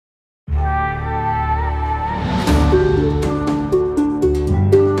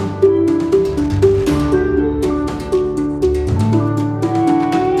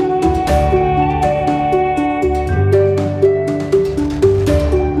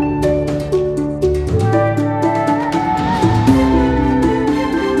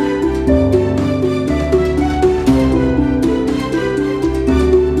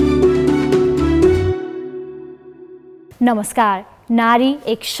नमस्कार, नारी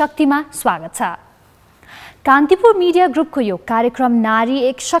एक शक्तिमा स्वागत छ। कान्तिपुर मिडिया ग्रुपको यो कार्यक्रम नारी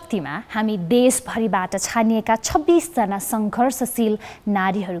एक शक्तिमा हामी देशभरिबाट छानिएका 26 जना सङ्घर्षशील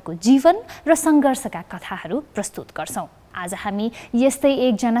नारीहरूको जीवन र सङ्घर्षका कथाहरू प्रस्तुत गर्छौं। आज हामी यस्तै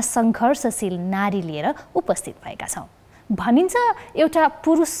एकजना सङ्घर्षशील नारी लिएर उपस्थित भएका छौं। भनिन्छ एउटा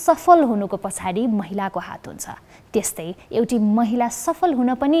पुरुष सफल हुनुको पछाडि महिलाको हात हुन्छ। त्यस्तै एउटी महिला सफल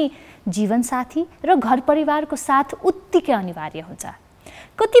हुन पनि जीवनसाथी र घर परिवारको साथ उत्तिकै अनिवार्य हुन्छ।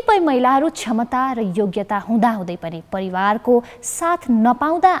 कतिपय महिलाहरू क्षमता र योग्यता हुँदाहुँदै पनि परिवारको साथ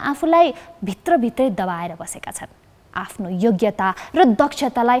नपाउँदा आफूलाई भित्रभित्रै दबाएर बसेका छन्। आफ्नो योग्यता र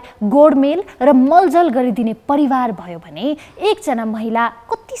दक्षतालाई गोडमेल र मलजल गरिदिने परिवार भयो भने एकजना महिला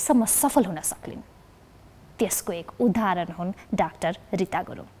कतिसम्म सफल हुन सक्लिन्। त्यसको एक उदाहरण हुन् डाक्टर रीता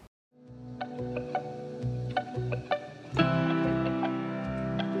गुरुङ।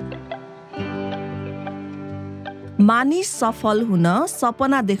 मानिस सफल हुन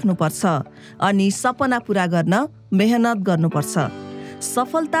सपना देख्नुपर्छ अनि सपना पूरा गर्न मेहनत गर्नुपर्छ।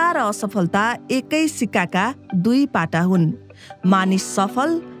 सफलता र असफलता एकै सिक्काका दुई पाटा हुन्। मानिस सफल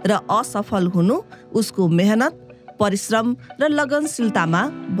र असफल हुनु उसको मेहनत, परिश्रम र लगनशीलतामा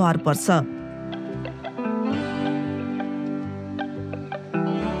भर पर्छ।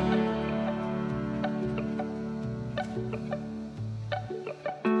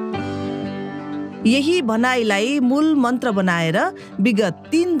 यही भनाइलाई मूल मन्त्र बनाएर विगत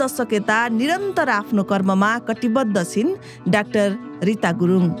 3 दशक यता निरन्तर आफ्नो कर्ममा कटिबद्ध छिन् डाक्टर रीता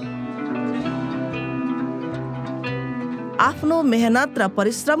गुरुङ। आफ्नो मेहनत र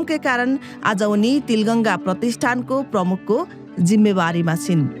परिश्रमकै कारण आज उनी तिलगङ्गा प्रतिष्ठानको प्रमुखको जिम्मेवारीमा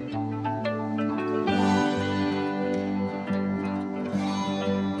छिन्।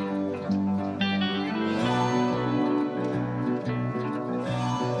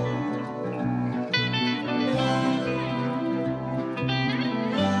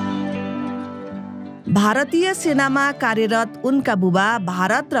 भारतीय सेनामा कार्यरत उनका बुबा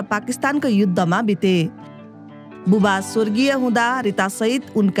भारत र पाकिस्तानको युद्धमा बिते। बुबा स्वर्गीय हुँदा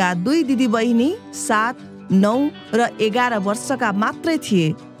रीतासहित उनका 2 दिदी बहिनी 7, 9 र 11 वर्षका मात्रै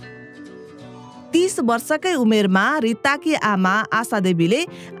थिए। 30 वर्षकै उमेरमा रीताकी आमा आशा देवीले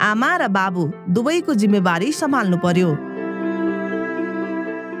आमा र बाबु दुवैको जिम्मेवारी सम्हाल्नु पर्यो।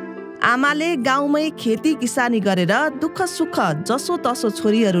 आमाले गाउँमै खेती किसानी गरेर दुःख सुख जसो तसो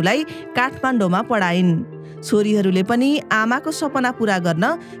छोरीहरूलाई काठमाडौँमा पढाइन्। छोरीहरूले पनि आमाको सपना पूरा गर्न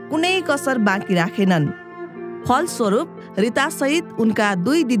कुनै कसर बाँकी राखेनन्। फलस्वरूप रीतासहित उनका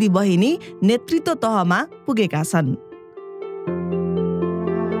 2 दिदी बहिनी नेतृत्व तहमा पुगेका छन्।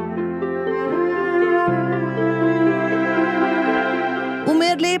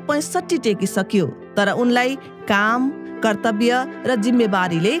 उमेरले 65 टेकिसक्यो, तर उनलाई काम, कर्तव्य र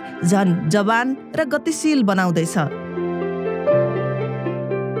जिम्मेवारीले झन जवान र गतिशील बनाउँदैछ।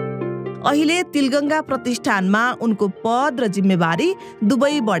 अहिले तिलगङ्गा प्रतिष्ठानमा उनको पद र जिम्मेवारी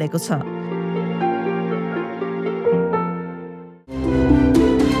दुवै बढेको छ।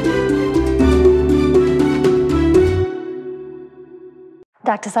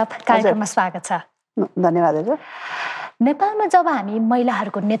 डाक्टर साहब, कार्यक्रममा स्वागत छ। धन्यवाद हजुर। नेपालमा जब हामी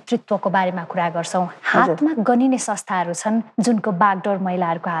महिलाहरूको नेतृत्वको बारेमा कुरा गर्छौँ, हातमा गनिने संस्थाहरू छन् जुनको बागडोर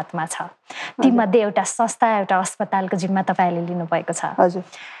महिलाहरूको हातमा छ। तीमध्ये एउटा संस्था, एउटा अस्पतालको जिम्मा तपाईँले लिनुभएको छ। हजुर।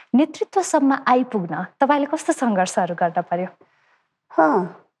 नेतृत्वसम्म आइपुग्न तपाईँले कस्तो सङ्घर्षहरू गर्न पर्यो?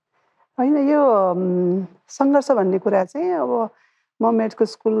 होइन, यो सङ्घर्ष भन्ने कुरा चाहिँ अब म मेडिकल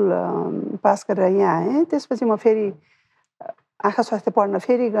स्कुल पास गरेर यहाँ आएँ। त्यसपछि म फेरि आँखा स्वास्थ्य पढ्न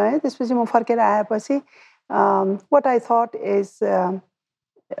फेरि गएँ। त्यसपछि म फर्केर आएपछि what I thought is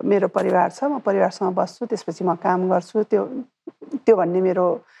मेरो परिवार छ, म परिवारसँग बस्छु, त्यसपछि म काम गर्छु, त्यो भन्ने मेरो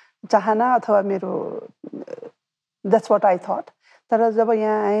चाहना अथवा मेरो that's what I thought। तर जब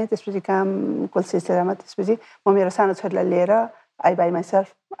यहाँ आएँ त्यसपछि कामको सिलसिलामा त्यसपछि म मेरो सानो छोरीलाई लिएर I by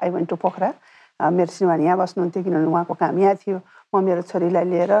myself I went to Pokhara. मेरो श्रीमानी यहाँ बस्नुहुन्थ्यो किनभने उहाँको काम यहाँ थियो। म मेरो छोरीलाई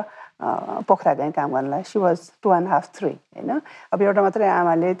लिएर पोखरा गएँ काम गर्नलाई। She was 2.5, 3 होइन। अब एउटा मात्रै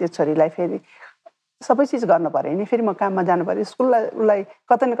आमाले त्यो छोरीलाई फेरि सबै चिज गर्नु पर्यो नि। फेरि म काममा जानु पर्यो, स्कुललाई उसलाई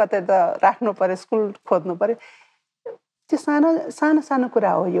कतै न कतै त राख्नु पर्यो, स्कुल खोज्नु पर्यो। त्यो सानो सानो सानो कुरा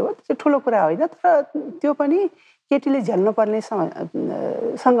हो, यो त्यो ठुलो कुरा होइन, तर त्यो पनि केटीले झेल्नुपर्ने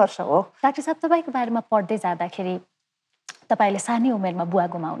सङ्घर्ष हो। डाक्टर साहब, तपाईँको बारेमा पढ्दै जाँदाखेरि तपाईँले सानै उमेरमा बुवा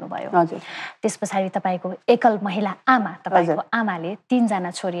गुमाउनु भयो। हजुर। त्यस पछाडि तपाईँको एकल महिला आमा, तपाईँको आमाले 3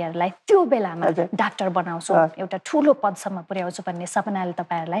 जना छोरीहरूलाई त्यो बेलामा डाक्टर बनाउँछु, एउटा ठुलो पदसम्म पुर्याउँछु भन्ने सपनाले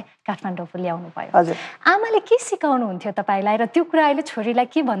तपाईँहरूलाई काठमाडौँ ल्याउनु भयो। आमाले के सिकाउनुहुन्थ्यो तपाईँलाई र त्यो कुरा अहिले छोरीलाई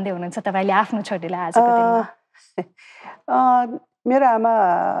के भन्दै हुनुहुन्छ तपाईँले आफ्नो छोरीलाई आजको दिनमा? मेरो आमा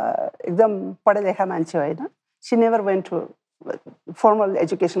एकदम पढे लेखा मान्छे होइन, C never went to formal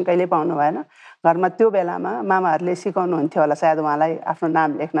education कहिल्यै पाउनु भएन। घरमा त्यो बेलामा मामाहरूले सिकाउनुहुन्थ्यो होला सायद उहाँलाई आफ्नो नाम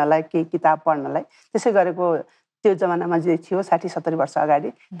लेख्नलाई, केही किताब पढ्नलाई। त्यसै गरेको त्यो जमानामा जे थियो 60-70 वर्ष अगाडि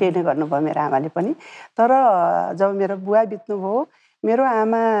त्यही नै गर्नुभयो मेरो आमाले पनि। तर जब मेरो बुवा बित्नुभयो, मेरो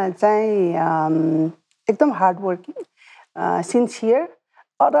आमा चाहिँ एकदम हार्डवर्किङ, सिन्सियर,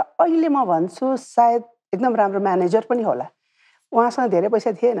 र अहिले म भन्छु सायद एकदम राम्रो म्यानेजर पनि होला। उहाँसँग धेरै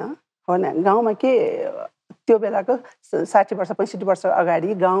पैसा थिएन, हो न, गाउँमा के त्यो बेलाको 60 वर्ष 65 वर्ष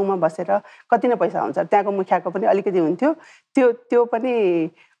अगाडि गाउँमा बसेर कति नै पैसा हुन्छ, त्यहाँको मुखियाको पनि अलिकति हुन्थ्यो, त्यो पनि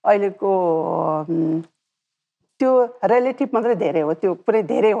अहिलेको त्यो रिलेटिभ मात्रै धेरै हो, त्यो पुरै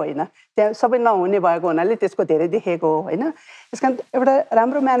धेरै होइन। त्यहाँ सबै नहुने भएको हुनाले त्यसको धेरै देखेको हो, होइन। त्यस कारण एउटा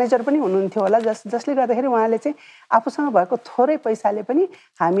राम्रो म्यानेजर पनि हुनुहुन्थ्यो होला, जसले गर्दाखेरि उहाँले चाहिँ आफूसँग भएको थोरै पैसाले पनि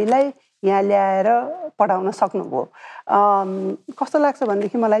हामीलाई यहाँ ल्याएर पढाउन सक्नुभयो। कस्तो लाग्छ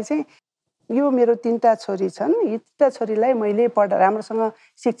भनेदेखि मलाई चाहिँ यो मेरो 3टा छोरी छन्, यी 3टा छोरीलाई मैले राम्रोसँग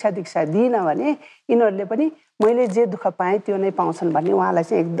शिक्षा दीक्षा दिइनँ भने यिनीहरूले पनि मैले जे दुःख पाएँ त्यो नै पाउँछन् भन्ने उहाँलाई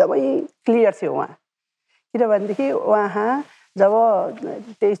चाहिँ एकदमै क्लियर थियो उहाँ। किनभनेदेखि उहाँ जब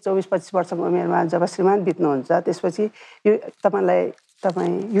 23-24-25 वर्षको उमेरमा जब श्रीमान बित्नुहुन्छ, त्यसपछि यो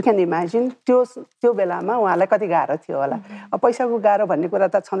तपाईँ यु क्यान इमेजिन त्यो बेलामा उहाँलाई कति गाह्रो थियो होला। अब पैसाको गाह्रो भन्ने कुरा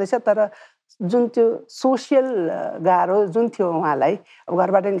त छँदैछ, तर जुन त्यो सोसियल गाह्रो जुन थियो उहाँलाई, अब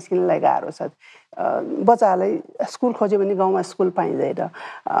घरबाट निस्किनलाई गाह्रो छ, बच्चाहरूलाई स्कुल खोज्यो भने गाउँमा स्कुल पाइँदैन,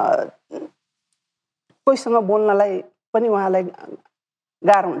 कोहीसँग बोल्नलाई पनि उहाँलाई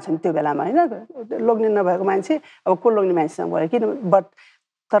गाह्रो हुन्छ नि त्यो बेलामा, होइन। लोग्ने नभएको मान्छे अब को लोग्ने मान्छेसँग भयो किन,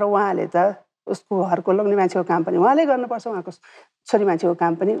 तर उहाँले त उसको घरको लोग्ने मान्छेको काम पनि उहाँले गर्नुपर्छ, उहाँको छोरी मान्छेको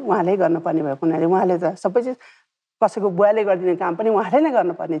काम पनि उहाँले गर्नुपर्ने भएको हुनाले उहाँले त सबै चिज, कसैको बुवाले गरिदिने काम पनि उहाँले नै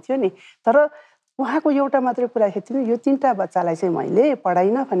गर्नुपर्ने थियो नि। तर उहाँको एउटा मात्रै कुरा थियो, यो 3टा बच्चालाई चाहिँ मैले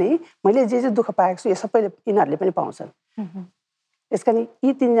पढाइनँ भने मैले जे दुःख पाएको छु यो सबैले यिनीहरूले पनि पाउँछन्। त्यस कारण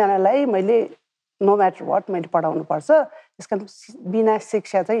यी 3जनालाई मैले नो म्याटर वाट मैले पढाउनु पर्छ। त्यस कारण बिना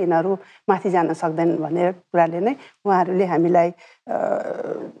शिक्षा चाहिँ यिनीहरू माथि जान सक्दैनन् भन्ने कुराले नै उहाँहरूले हामीलाई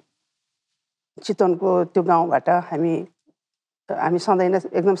चितवनको त्यो गाउँबाट हामी सधैँ नै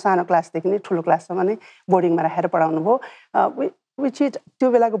एकदम सानो क्लासदेखि नै ठुलो क्लाससम्म नै बोर्डिङमा राखेर पढाउनु भयो। विच इज त्यो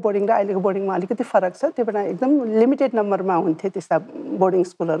बेलाको बोर्डिङ र अहिलेको बोर्डिङमा अलिकति फरक छ। त्यो बेला एकदम लिमिटेड नम्बरमा हुन्थे त्यस्ता बोर्डिङ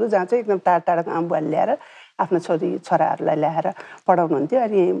स्कुलहरू, जहाँ चाहिँ एकदम टाढाको आमाबुवाले ल्याएर आफ्नो छोराहरूलाई ल्याएर पढाउनुहुन्थ्यो।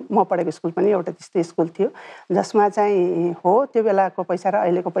 अनि म पढेको स्कुल पनि एउटा त्यस्तै स्कुल थियो, जसमा चाहिँ हो त्यो बेलाको पैसा र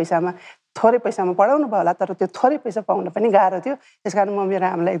अहिलेको पैसामा थोरै पैसामा पढाउनु भयो होला, तर त्यो थोरै पैसा पाउन पनि गाह्रो थियो। त्यस कारण म मेरो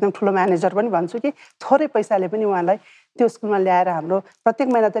आमालाई एकदम ठुलो म्यानेजर पनि भन्छु कि थोरै पैसाले पनि उहाँलाई त्यो स्कुलमा ल्याएर हाम्रो प्रत्येक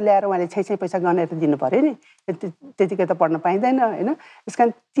महिना त ल्याएर उहाँले छै पैसा गनेर दिनु पऱ्यो नि, त्यतिकै त पढ्न पाइँदैन, होइन। त्यस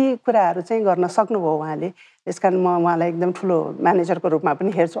कारण ती कुराहरू चाहिँ गर्न सक्नुभयो उहाँले। त्यस कारण म उहाँलाई एकदम ठुलो म्यानेजरको रूपमा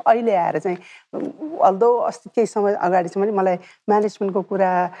पनि हेर्छु। अहिले आएर चाहिँ अल्दो अस्ति केही समय अगाडिसम्म मलाई म्यानेजमेन्टको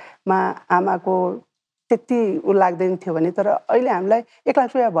कुरामा आमाको त्यति लाग्दैन थियो भने, तर अहिले हामीलाई 1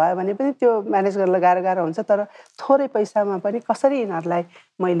 लाख रुपियाँ भयो भने पनि त्यो म्यानेज गर्न गाह्रो हुन्छ। तर थोरै पैसामा पनि कसरी यिनीहरूलाई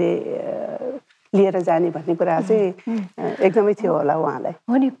मैले लिएर जाने भन्ने कुरा चाहिँ एकदमै थियो होला उहाँलाई।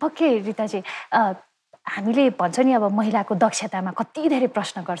 हो नि, पक्कै रिताजी। हामीले भन्छ नि अब महिलाको दक्षतामा कति धेरै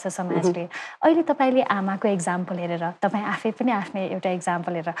प्रश्न गर्छ समाजले। अहिले तपाईँले आमाको एक्जाम्पल हेरेर, तपाईँ आफै पनि आफ्नै एउटा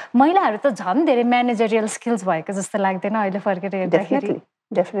एक्जाम्पल हेरेर, महिलाहरू त झन् धेरै म्यानेजरियल स्किल्स भएको जस्तो लाग्दैन अहिले फर्केर हेर्दाखेरि?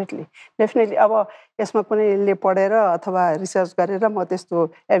 डेफिनेटली। अब यसमा कुनैले पढेर अथवा रिसर्च गरेर म त्यस्तो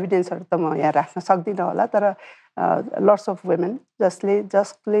एभिडेन्सहरू त म यहाँ राख्न सक्दिनँ होला, तर लट्स अफ वुमेन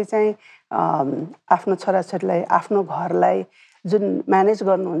जसले चाहिँ आफ्नो छोराछोरीलाई, आफ्नो घरलाई जुन म्यानेज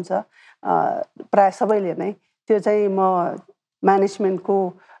गर्नुहुन्छ, प्रायः सबैले नै त्यो चाहिँ म म्यानेजमेन्टको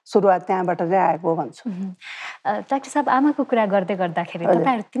सुरुवात त्यहाँबाट नै आएको भन्छु। डाक्टर साहब, आमाको कुरा गर्दै गर्दाखेरि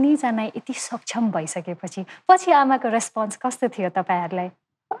तपाईँहरू 3जना यति सक्षम भइसकेपछि पछि आमाको रेस्पोन्स कस्तो थियो तपाईँहरूलाई?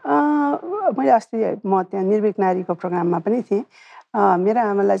 मैले अस्ति म त्यहाँ निर्भीक नारीको प्रोग्राममा पनि थिएँ। मेरो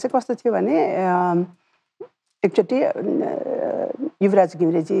आमालाई चाहिँ कस्तो थियो भने, एकचोटि युवराज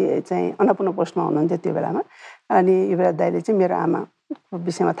घिमिरेजी चाहिँ अन्नपूर्ण पोस्टमा हुनुहुन्थ्यो त्यो बेलामा। अनि युवराज दाइले चाहिँ मेरो आमाको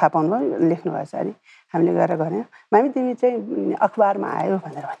विषयमा थाहा पाउनुभयो, लेख्नुभएछ। अनि हामीले गएर भन्यौँ, मामी तिमी चाहिँ अखबारमा आयो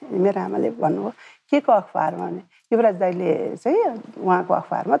भनेर भने। मेरो आमाले भन्नुभयो, के को अखबारमा भने? युवराज दाइले चाहिँ उहाँको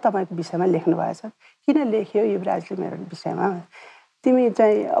अखबारमा तपाईँको विषयमा लेख्नुभएछ। किन लेख्यो युवराजले मेरो विषयमा? तिमी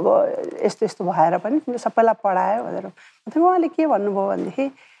चाहिँ अब यस्तो यस्तो भएर पनि तिमीले सबैलाई पढायो भनेर। उहाँले के भन्नुभयो भनेदेखि,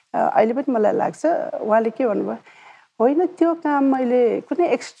 अहिले पनि मलाई लाग्छ उहाँले के भन्नुभयो, होइन त्यो काम मैले कुनै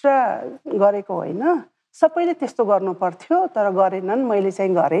एक्स्ट्रा गरेको होइन, सबैले त्यस्तो गर्नु पर्थ्यो तर गरेनन्, मैले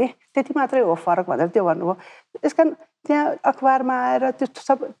चाहिँ गरेँ, त्यति मात्रै हो फरक भनेर त्यो भन्नुभयो। त्यस कारण त्यहाँ अखबारमा आएर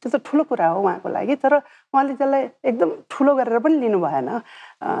त्यो त ठुलो कुरा हो उहाँको लागि, तर उहाँले त्यसलाई एकदम ठुलो गरेर पनि लिनु भएन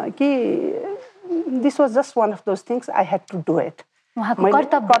कि this was just one of those things I had to do it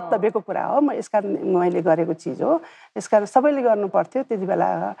कर्तव्यको कुरा हो यसकारण मैले गरेको चिज हो यसकारण सबैले गर्नु पर्थ्यो त्यति बेला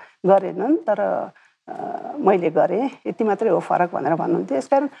गरेनन् तर मैले गरेँ यति मात्रै हो फरक भनेर भन्नुहुन्थ्यो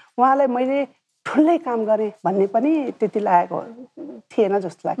यसकारण उहाँलाई मैले ठुलै काम गरेँ भन्ने पनि त्यति लागेको थिएन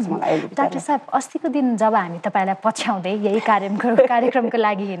जस्तो लाग्छ मलाई अहिले। डाक्टर साहब अस्तिको दिन जब हामी तपाईँलाई पछ्याउँदै यही कार्यक्रमको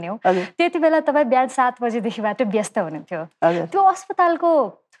लागि हिँड्यौँ त्यति बेला तपाईँ बिहान 7 बजेदेखिबाट व्यस्त हुनुहुन्थ्यो। त्यो अस्पतालको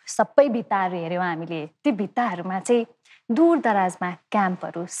सबै भित्ताहरू हेऱ्यौँ हामीले त्यो भित्ताहरूमा चाहिँ दूर दराजमा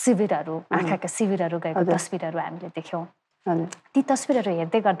क्याम्पहरू शिविरहरू आँखाका शिविरहरू गएको तस्विरहरू हामीले देख्यौँ। ती तस्विरहरू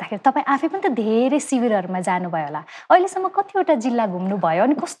हेर्दै गर्दाखेरि तपाईँ आफै पनि त धेरै शिविरहरूमा जानुभयो होला अहिलेसम्म कतिवटा जिल्ला घुम्नुभयो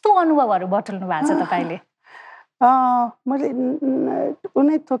अनि कस्तो अनुभवहरू बटुल्नु भएको छ तपाईँले? मैले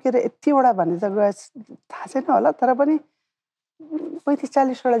उनै तोकेर यतिवटा भन्ने त गए थाहा छैन होला तर पनि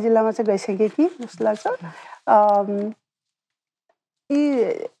 35-40वटा जिल्लामा चाहिँ गइसकेँ कि जस्तो लाग्छ।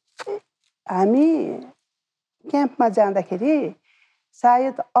 हामी क्याम्पमा जाँदाखेरि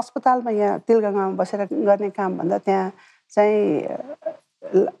सायद अस्पतालमा यहाँ तिलगङ्गामा बसेर गर्ने कामभन्दा त्यहाँ चाहिँ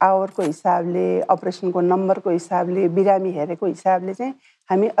आवरको हिसाबले अपरेसनको नम्बरको हिसाबले बिरामी हेरेको हिसाबले चाहिँ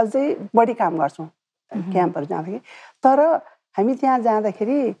हामी अझै बढी काम गर्छौँ क्याम्पहरू जाँदाखेरि। तर हामी त्यहाँ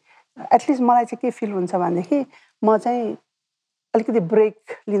जाँदाखेरि एटलिस्ट मलाई चाहिँ के फिल हुन्छ भनेदेखि म चाहिँ अलिकति ब्रेक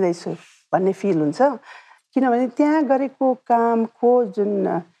लिँदैछु भन्ने फिल हुन्छ किनभने त्यहाँ गरेको कामको जुन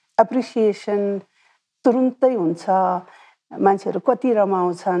एप्रिसिएसन तुरुन्तै हुन्छ मान्छेहरू कति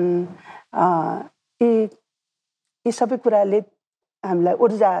रमाउँछन् यी सबै कुराले हामीलाई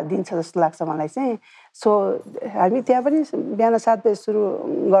ऊर्जा दिन्छ जस्तो लाग्छ मलाई चाहिँ। सो हामी त्यहाँ पनि बिहान 7 बजे सुरु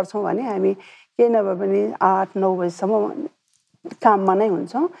गर्छौँ भने हामी केही नभए पनि 8-9 बजीसम्म काममा नै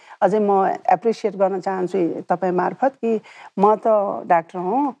हुन्छौँ। अझै म एप्रिसिएट गर्न चाहन्छु तपाईँ मार्फत कि म त डाक्टर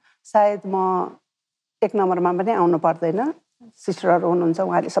हुँ सायद म 1 नम्बरमा पनि आउनु पर्दैन सिस्टरहरू हुनुहुन्छ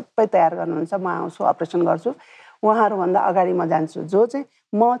उहाँले सबै तयार गर्नुहुन्छ म आउँछु अपरेसन गर्छु उहाँहरूभन्दा अगाडि म जान्छु जो चाहिँ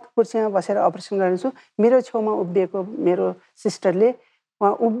म कुर्सीमा बसेर अपरेसन गर्छु मेरो छेउमा उभिएको मेरो सिस्टरले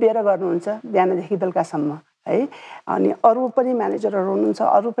उहाँ उभिएर गर्नुहुन्छ बिहानदेखि बेलुकासम्म है। अनि अरू पनि म्यानेजरहरू हुनुहुन्छ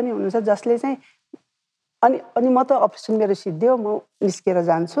अरू पनि हुनुहुन्छ जसले चाहिँ अनि म त अपरेसन मेरो सिद्धियो म निस्केर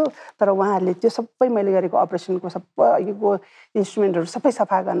जान्छु तर उहाँहरूले त्यो सबै मैले गरेको अपरेसनको सबैको इन्स्ट्रुमेन्टहरू सबै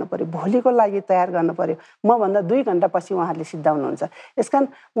सफा गर्नु पर्यो भोलिको लागि तयार गर्नु पर्यो मभन्दा 2 घन्टा पछि उहाँहरूले सिद्धाउनुहुन्छ। यसकारण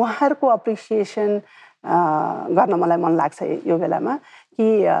उहाँहरूको एप्रिसिएसन गर्न मलाई मन लाग्छ यो बेलामा कि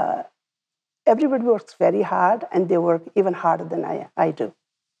everybody works very hard and they work even harder then I do.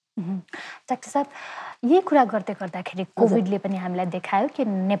 Doctor साहब यही कुरा गर्दै गर्दाखेरि कोभिडले पनि हामीलाई देखायो कि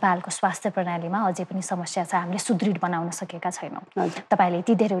नेपालको स्वास्थ्य प्रणालीमा अझै पनि समस्या छ हामीले सुदृढ बनाउन सकेका छैनौँ। तपाईँले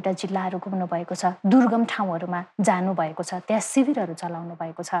यति धेरैवटा जिल्लाहरू घुम्नु भएको छ दुर्गम ठाउँहरूमा जानुभएको छ त्यहाँ शिविरहरू चलाउनु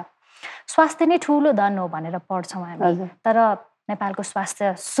भएको छ। स्वास्थ्य नै ठुलो धन हो भनेर पढ्छौँ हामी तर नेपालको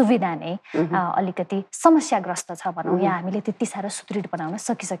स्वास्थ्य सुविधा नै अलिकति समस्याग्रस्त छ भनौँ या हामीले त्यति साह्रो सुदृढ बनाउन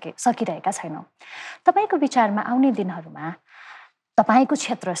सकिरहेका छैनौँ। तपाईँको विचारमा आउने दिनहरूमा तपाईको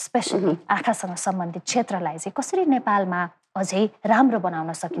क्षेत्र स्पेशली आँखासँग सम्बन्धित क्षेत्रलाई चाहिँ कसरी नेपालमा अझै राम्रो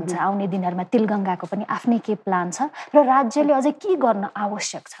बनाउन सकिन्छ? आउने दिनहरूमा तिलगङ्गाको पनि आफ्नै के प्लान छ र राज्यले अझै के गर्न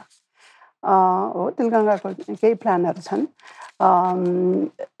आवश्यक छ? हो तिलगङ्गाको केही प्लानहरू छन्।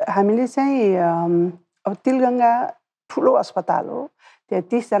 हामीले चाहिँ अब तिलगङ्गा ठुलो अस्पताल हो त्यहाँ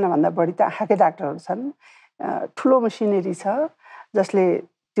 30 जनाभन्दा बढी त आँखाकै डाक्टरहरू छन् ठुलो मसिनरी छ जसले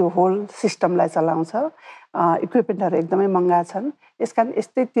त्यो होल सिस्टमलाई चलाउँछ इक्विपमेन्टहरू एकदमै महँगा छन्। यसकारण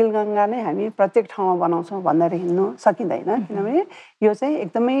यस्तै तिलगङ्गा नै हामी प्रत्येक ठाउँमा बनाउँछौँ भनेर हिँड्नु सकिँदैन किनभने यो चाहिँ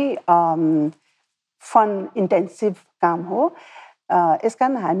एकदमै फन इन्टेन्सिभ काम हो।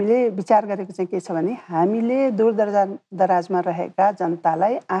 यसकारण हामीले विचार गरेको चाहिँ के छ भने हामीले दूर दराजमा रहेका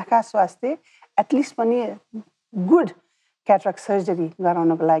जनतालाई आँखा स्वास्थ्य एटलिस्ट पनि गुड क्याटराक्ट सर्जरी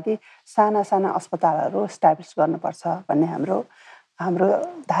गराउनको लागि साना साना अस्पतालहरू इस्टाब्लिस गर्नुपर्छ भन्ने हाम्रो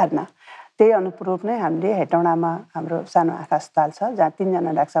धारणा। त्यही अनुरूप नै हामीले हेटौँडामा हाम्रो सानो आँखा अस्पताल छ जहाँ 3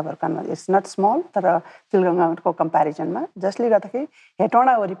 जना डाक्टर साहबहरू काम गर्छ। इट्स नट स्मल तर तिलगङ्गाको कम्पेरिजनमा जसले गर्दाखेरि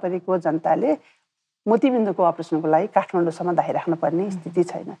हेटौँडा वरिपरिको जनताले मोतीबिन्दुको अपरेसनको लागि काठमाडौँसम्म धाइराख्नु पर्ने स्थिति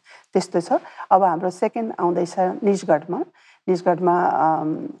छैन त्यस्तो छ। अब हाम्रो सेकेन्ड आउँदैछ निजगढमा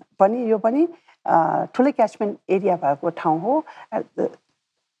पनि यो पनि ठुलै क्याचमेन्ट एरिया भएको ठाउँ हो।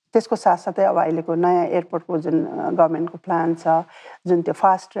 त्यसको साथसाथै अब अहिलेको नयाँ एयरपोर्टको जुन गभर्मेन्टको प्लान छ जुन त्यो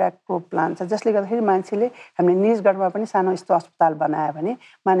फास्ट ट्र्याकको प्लान छ जसले गर्दाखेरि मान्छेले हामीले निजगढमा पनि सानो यस्तो अस्पताल बनायो भने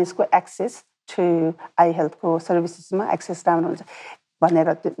मानिसको एक्सेस टु आई हेल्थको सर्भिसेसमा एक्सेस राम्रो हुन्छ भनेर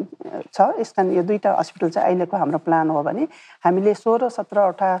छ। यसकारण यो 2टा हस्पिटल चाहिँ अहिलेको हाम्रो प्लान हो भने हामीले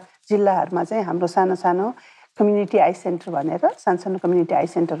 16-17वटा जिल्लाहरूमा चाहिँ हाम्रो सानो सानो कम्युनिटी आई सेन्टर भनेर सानो कम्युनिटी आई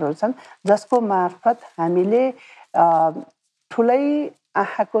सेन्टरहरू छन् जसको मार्फत हामीले ठुलै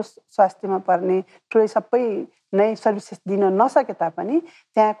आँखाको स्वास्थ्यमा पर्ने ठुलै सबै नै सर्भिसेस दिन नसके तापनि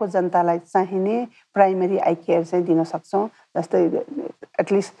त्यहाँको जनतालाई चाहिने प्राइमेरी आई केयर चाहिँ दिन सक्छौँ। जस्तै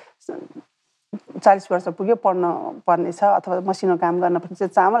एटलिस्ट 40 वर्ष पुग्यो पढ्न पर्ने छ अथवा मसिनो काम गर्न पर्ने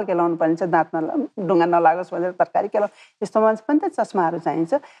छ, चामल केलाउनु पर्ने छ, दाँतमा ढुङ्गा नलागोस् भनेर तरकारी केलाउनु, यस्तोमा पनि त चस्माहरू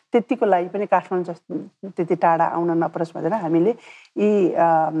चाहिन्छ। त्यतिको लागि पनि काठमाडौँ त्यति टाढा आउन नपरोस् भनेर हामीले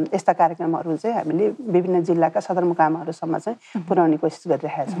यस्ता कार्यक्रमहरू चाहिँ हामीले विभिन्न जिल्लाका सदरमुकामहरूसम्म चाहिँ पुर्याउने कोसिस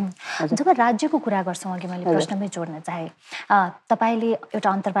गरिरहेका छौँ। जब राज्यको कुरा गर्छौँ, अघि मैले प्रश्नमै जोड्न चाहेँ, तपाईँले एउटा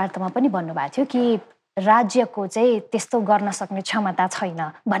अन्तर्वार्तामा पनि भन्नुभएको थियो कि राज्यको चाहिँ त्यस्तो गर्न सक्ने क्षमता छैन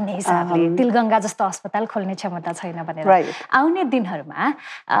भन्ने हिसाबले, तिलगङ्गा जस्तो अस्पताल खोल्ने क्षमता छैन भनेर। आउने दिनहरूमा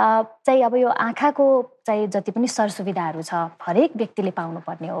चाहिँ अब यो आँखाको चाहिँ जति पनि सरसुविधाहरू छ हरेक व्यक्तिले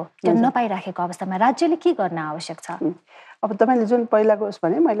पाउनुपर्ने हो, त्यो नपाइराखेको अवस्थामा राज्यले के गर्न आवश्यक छ? अब तपाईँले जुन पहिलाको उस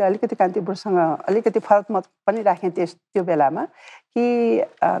भने मैले अलिकति कान्तिपुरसँग अलिकति फरक मत पनि राखेँ त्यो बेलामा कि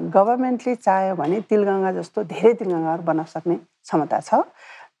गभर्मेन्टले चाह्यो भने तिलगङ्गा जस्तो धेरै तिलगङ्गाहरू बनाउन सक्ने क्षमता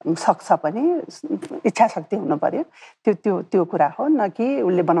सक्छ पनि, इच्छा शक्ति हुनु पर्यो। त्यो कुरा हो, न कि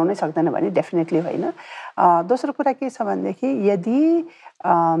उसले बनाउनै सक्दैन भने डेफिनेटली होइन। दोस्रो कुरा के छ भनेदेखि यदि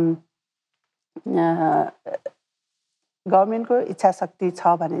गभर्मेन्टको इच्छा शक्ति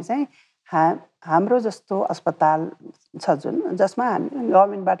छ भने चाहिँ हाम्रो जस्तो अस्पताल छ जुन जसमा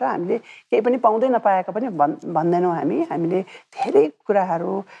गभर्मेन्टबाट हामीले केही पनि पाउँदै नपाएका पनि भन्दैनौँ। हामीले धेरै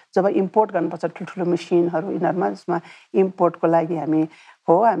कुराहरू जब इम्पोर्ट गर्नुपर्छ ठुल्ठुलो मेसिनहरू यिनीहरूमा, जसमा इम्पोर्टको लागि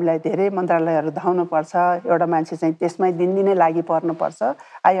हामीलाई धेरै मन्त्रालयहरू धाउनुपर्छ, एउटा मान्छे चाहिँ त्यसमै दिनदिनै लागि पर्नुपर्छ,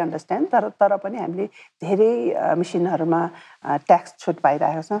 आई अन्डरस्ट्यान्ड। तर पनि हामीले धेरै मेसिनहरूमा ट्याक्स छुट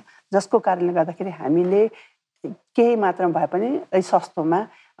पाइरहेका छौँ, जसको कारणले गर्दाखेरि हामीले केही मात्रामा भए पनि सस्तोमा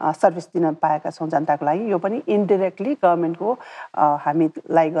सर्भिस दिन पाएका छौँ जनताको लागि। यो पनि इन्डिरेक्टली गभर्मेन्टको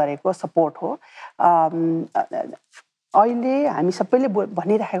हामीलाई गरेको सपोर्ट हो। अहिले हामी सबैले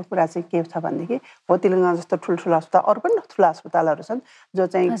भनिरहेको कुरा चाहिँ के छ भनेदेखि हो तिलगङ्गा जस्तो ठुल्ठुलो अस्पताल, अरू पनि ठुला अस्पतालहरू छन् जो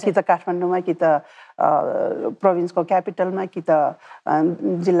चाहिँ कि त काठमाडौँमा कि त प्रोभिन्सको क्यापिटलमा कि त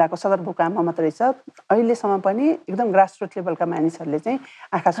जिल्लाको सदरमुकाममा मात्रै छ। अहिलेसम्म पनि एकदम ग्रासरुट लेभलका मानिसहरूले चाहिँ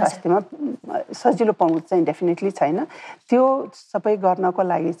आँखा स्वास्थ्यमा सजिलो पहुँच चाहिँ डेफिनेटली छैन। त्यो सबै गर्नको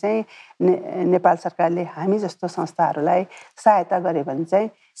लागि चाहिँ नेपाल सरकारले हामी जस्तो संस्थाहरूलाई सहायता गरे भने चाहिँ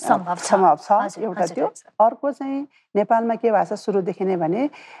सम्भव छ। एउटा त्यो। अर्को चाहिँ नेपालमा के भएको छ सुरुदेखि नै भने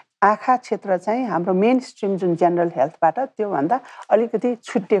आँखा क्षेत्र चाहिँ हाम्रो मेन स्ट्रिम जुन जेनरल हेल्थबाट त्योभन्दा अलिकति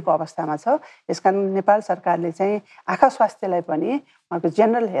छुट्टिएको अवस्थामा छ। यसकारण नेपाल सरकारले चाहिँ आँखा स्वास्थ्यलाई पनि उहाँको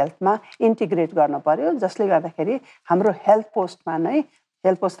जेनरल हेल्थमा इन्टिग्रेट गर्न पर्यो, जसले गर्दाखेरि हाम्रो हेल्थ पोस्टमा नै,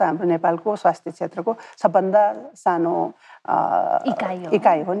 हेल्थ पोस्ट त हाम्रो नेपालको स्वास्थ्य क्षेत्रको सबभन्दा सानो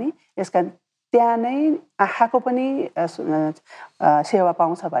इकाइ हो नि, यसकारण त्यहाँ नै आँखाको पनि सेवा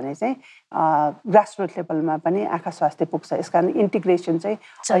पाउँछ भने चाहिँ ग्रासरुट लेभलमा पनि आँखा स्वास्थ्य पुग्छ। यसकारण इन्टिग्रेसन चाहिँ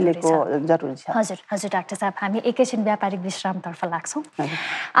अहिलेको जरुरी छ। हजुर डाक्टर साहब, हामी एकैछिन व्यापारिक विश्रामतर्फ लाग्छौँ।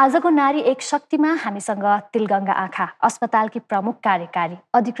 आजको नारी एक शक्तिमा हामीसँग तिलगङ्गा आँखा अस्पतालकी प्रमुख कार्यकारी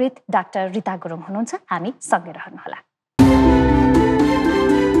अधिकृत डाक्टर रीता गुरुङ हुनुहुन्छ। हामी सँगै रहनुहोला।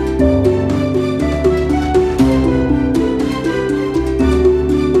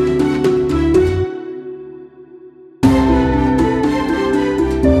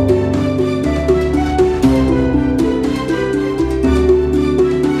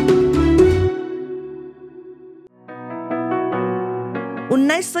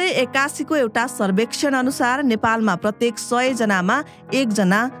 को एउटा सर्वेक्षण अनुसार नेपालमा प्रत्येक 100 जनामा 1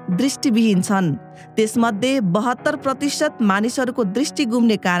 जना दृष्टिविहीन छन्। त्यसमध्ये 72% मानिसहरूको दृष्टि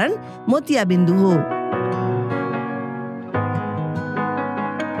गुम्ने कारण मोतियाबिन्दु हो।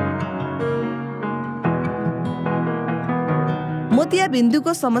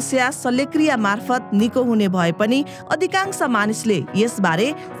 मोतियाबिन्दुको समस्या शल्यक्रिया मार्फत निको हुने भए पनि अधिकांश मानिसले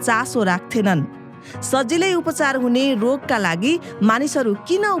यसबारे चासो राख्थेनन्। सजिलै उपचार हुने रोगका लागि मानिसहरू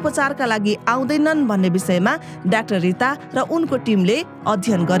किन उपचारका लागि आउँदैनन् भन्ने विषयमा डाक्टर रीता र उनको टिमले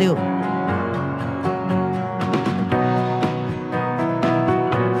अध्ययन गर्यो।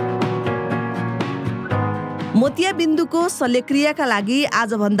 मोतियाबिन्दुको शल्यक्रियाका लागि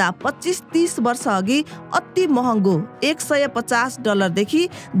आजभन्दा 25-30 वर्ष अघि अति महँगो $150 देखि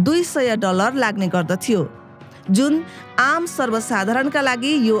 $200 लाग्ने गर्दथ्यो, जुन आम सर्वसाधारणका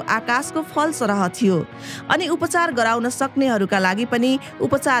लागि यो आकाशको फल सरह थियो। अनि उपचार गराउन सक्नेहरूका लागि पनि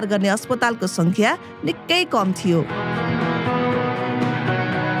उपचार गर्ने अस्पतालको संख्या निकै कम थियो।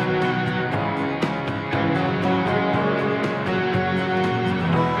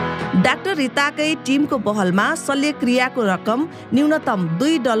 डाक्टर रीताकै टिमको पहलमा शल्यक्रियाको रकम न्यूनतम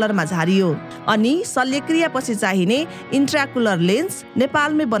 $2 मा झारियो अनि शल्यक्रियापछि चाहिने इन्ट्राकुलर लेन्स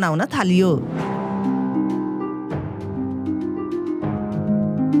नेपालमै बनाउन थालियो।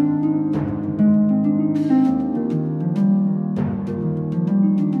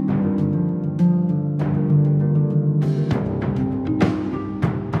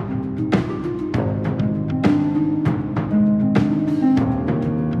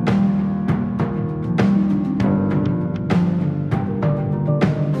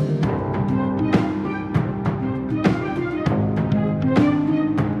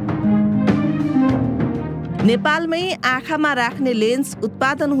 नेपालमै आँखामा राख्ने लेन्स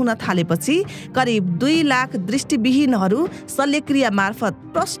उत्पादन हुन थालेपछि करिब 2 लाख दृष्टिविहीनहरू शल्यक्रिया मार्फत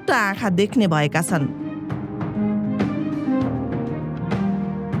प्रष्ट आँखा देख्ने भएका छन्।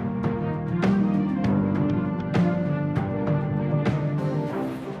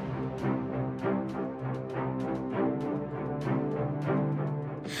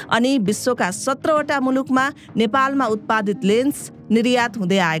 अनि विश्वका 17वटा मुलुकमा नेपालमा उत्पादित लेन्स निर्यात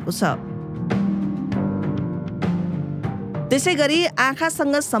हुँदै आएको छ। त्यसैगरी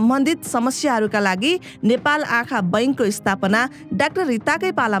आँखासँग सम्बन्धित समस्याहरूका लागि नेपाल आँखा बैंकको स्थापना डाक्टर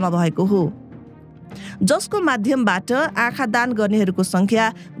रिताकै पालामा भएको हो, जसको माध्यमबाट आँखा दान गर्नेहरूको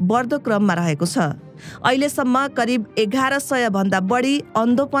संख्या बढ्दो क्रममा रहेको छ। अहिलेसम्म करिब 1100 भन्दा बढी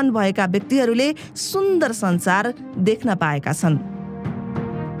अन्धोपन भएका व्यक्तिहरूले सुन्दर संसार देख्न पाएका छन्।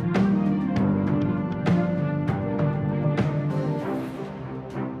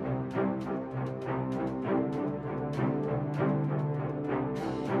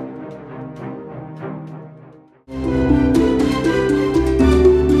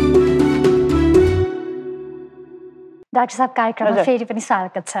 डाक्टर साहब, कार्यक्रममा फेरि पनि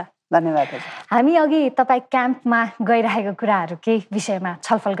स्वागत छ। धन्यवाद। हामी अघि तपाईँ क्याम्पमा गइरहेको कुराहरू केही विषयमा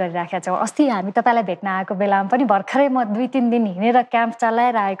छलफल गरिराखेका छौँ। अस्ति हामी तपाईँलाई भेट्न आएको बेलामा पनि भर्खरै म 2-3 दिन हिँडेर क्याम्प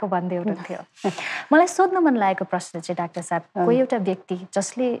चलाएर आएको भन्दै हुनुहुन्थ्यो। मलाई सोध्न मन लागेको प्रश्न चाहिँ डाक्टर साहब, कोही एउटा व्यक्ति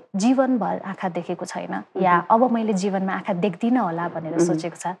जसले जीवनभर आँखा देखेको छैन या अब मैले जीवनमा आँखा देख्दिनँ होला भनेर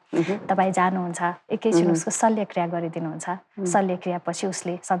सोचेको छ, तपाईँ जानुहुन्छ, एकैछिन उसको शल्यक्रिया गरिदिनुहुन्छ, शल्यक्रियापछि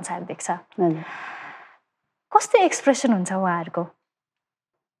उसले संसार देख्छ। कस्तो एक्सप्रेसन हुन्छ उहाँहरूको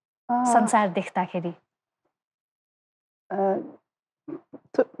संसार देख्दाखेरि?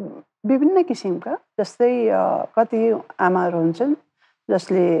 विभिन्न किसिमका, जस्तै कति आमाहरू हुन्छन्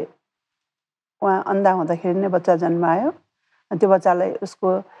जसले उहाँ अन्धा हुँदाखेरि नै बच्चा जन्मायो, त्यो बच्चालाई उसको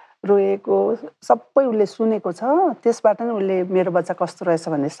रोएको सबै उसले सुनेको छ, त्यसबाट नै उसले मेरो बच्चा कस्तो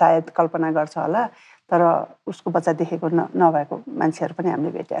रहेछ भन्ने सायद कल्पना गर्छ होला। तर उसको बच्चा देखेको नभएको मान्छेहरू पनि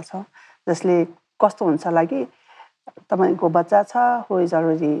हामीले भेटेका छौँ, जसले कस्तो हुन्छ लागि तपाईँको बच्चा छ, हो इज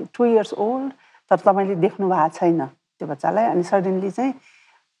अलरेडी 2 years old, तर तपाईँले देख्नु भएको छैन त्यो बच्चालाई, अनि सडनली चाहिँ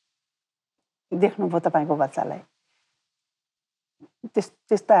देख्नुभयो तपाईँको बच्चालाई।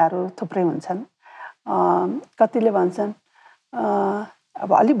 त्यस्ताहरू थुप्रै हुन्छन्। कतिले भन्छन्, अब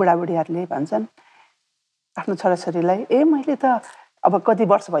अलि बुढाबुढीहरूले भन्छन् आफ्नो छोराछोरीलाई, मैले त अब कति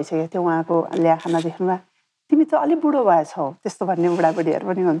वर्ष भइसकेको थियो उहाँको आँखा नदेख्नुमा, तिमी त अलि बुढो भएछौ, त्यस्तो भन्ने बुढाबुढीहरू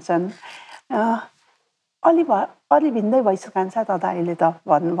पनि हुन्छन्। अलि भिन्दै भइसकान्छ त अहिले त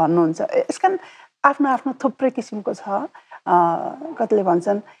भन्नुहुन्छ। यसकारण आफ्नो आफ्नो थुप्रै किसिमको छ। कतिले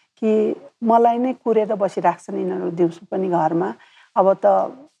भन्छन् कि मलाई नै कुरेर बसिराख्छन् यिनीहरू दिउँसो पनि घरमा, अब त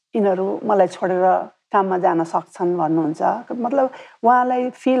यिनीहरू मलाई छोडेर काममा जान सक्छन् भन्नुहुन्छ। मतलब उहाँलाई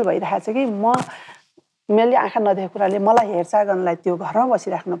फिल भइरहेछ कि मैले आँखा नदेखेको कुराले मलाई हेरचाह गर्नलाई त्यो घरमा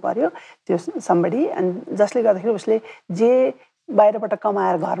बसिराख्नु पर्यो त्यो समबडी, अनि जसले गर्दाखेरि उसले जे बाहिरबाट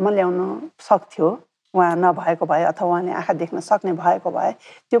कमाएर घरमा ल्याउन सक्थ्यो उहाँ नभएको भए, अथवा उहाँले आँखा देख्न सक्ने भएको भए,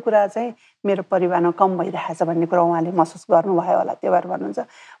 त्यो कुरा चाहिँ मेरो परिवारमा कम भइरहेछ भन्ने कुरा उहाँले महसुस गर्नुभयो होला। त्यो भएर भन्नुहुन्छ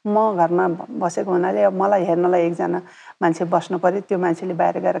म घरमा बसेको हुनाले अब मलाई हेर्नलाई एकजना मान्छे बस्नु पर्यो, त्यो मान्छेले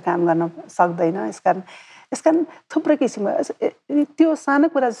बाहिर गएर काम गर्न सक्दैन। यसकारण थुप्रै किसिमको त्यो सानो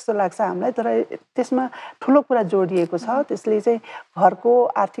कुरा जस्तो लाग्छ हामीलाई, तर त्यसमा ठुलो कुरा जोडिएको छ। त्यसले चाहिँ घरको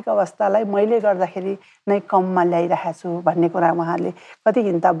आर्थिक अवस्थालाई मैले गर्दाखेरि नै कममा ल्याइरहेको छु भन्ने कुरा उहाँहरूले कति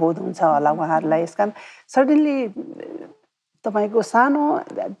हिन्ता बोध हुन्छ होला उहाँहरूलाई। यसकारण सडनली तपाईँको सानो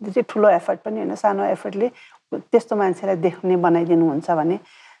चाहिँ ठुलो एफर्ट पनि होइन, सानो एफर्टले त्यस्तो मान्छेलाई देख्ने बनाइदिनुहुन्छ भने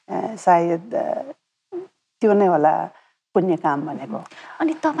सायद त्यो नै होला पुण्य काम भनेको।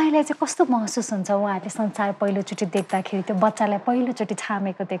 अनि तपाईँलाई चाहिँ कस्तो महसुस हुन्छ उहाँहरूले संसार पहिलोचोटि देख्दाखेरि, त्यो बच्चालाई पहिलोचोटि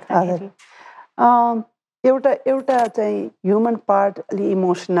छामेको देख्दाखेरि? एउटा चाहिँ ह्युमन पार्ट अलि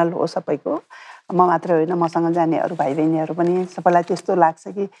इमोसनल हो सबैको, म मात्रै होइन, मसँग जाने अरू भाइ बहिनीहरू पनि सबैलाई त्यस्तो लाग्छ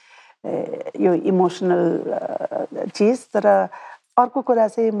कि यो इमोसनल चिज। तर अर्को कुरा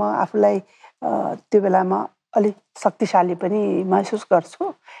चाहिँ म आफूलाई त्यो बेलामा अलिक शक्तिशाली पनि महसुस गर्छु,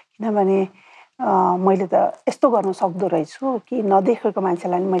 किनभने मैले त यस्तो गर्न सक्दो रहेछु कि नदेखेको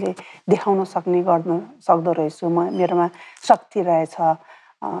मान्छेलाई मैले देखाउन गर्नु सक्दो रहेछु, मेरोमा शक्ति रहेछ।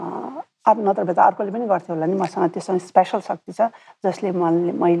 नत्र भए त अर्कोले पनि गर्थ्यो होला नि, मसँग त्यसमा स्पेसल शक्ति छ जसले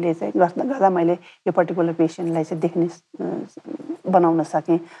मैले चाहिँ गर्दा मैले यो पर्टिकुलर पेसेन्टलाई चाहिँ देख्ने बनाउन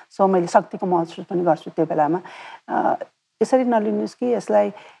सकेँ। सो मैले शक्तिको महसुस पनि गर्छु त्यो बेलामा। यसरी नलिनुहोस् कि यसलाई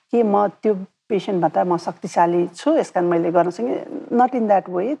कि म त्यो पेसेन्टबाट म शक्तिशाली छु यसकारण मैले गर्न सकेँ, नट इन द्याट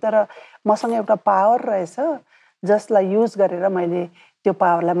वे। तर मसँग एउटा पावर रहेछ जसलाई युज गरेर मैले त्यो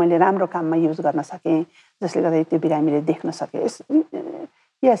पावरलाई मैले राम्रो काममा युज गर्न सकेँ, जसले गर्दा त्यो बिरामीले देख्न सके।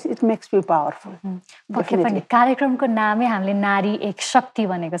 Yes, it makes you powerful. पक्कै पनि कार्यक्रमको नामै हामीले नारी एक शक्ति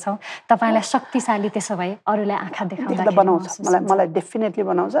भनेको छौँ। तपाईलाई शक्तिशाली त्यसो भए अरूलाई आँखा देखाउँदाखेरि बनाउँछ, मलाई डेफिनेटली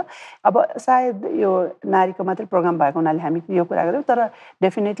बनाउँछ। अब सायद यो नारीको मात्रै प्रोग्राम भएको हुनाले हामी यो कुरा गर्यौँ, तर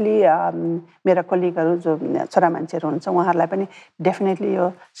डेफिनेटली मेरा कलिगहरू जो छोरा मान्छेहरू हुन्छ उहाँहरूलाई पनि डेफिनेटली यो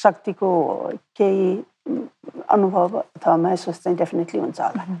शक्तिको केही अनुभव अथवा महसुस चाहिँ डेफिनेटली हुन्छ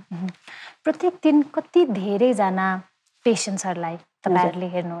होला। प्रत्येक दिन कति धेरैजना पेसेन्ट्सहरूलाई तपाईहरुले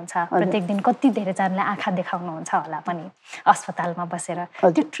हेर्नुहुन्छ, प्रत्येक दिन कति धेरैजनालाई आँखा देखाउनुहुन्छ होला पनि अस्पतालमा बसेर।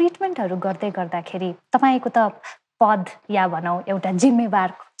 त्यो ट्रिटमेन्टहरू गर्दै गर्दाखेरि तपाईको त पद या भनौँ एउटा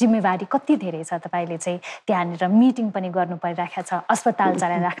जिम्मेवारी कति धेरै छ। तपाईले चाहिँ त्यहाँनिर मिटिङ पनि गर्नु परिरहेको छ, अस्पताल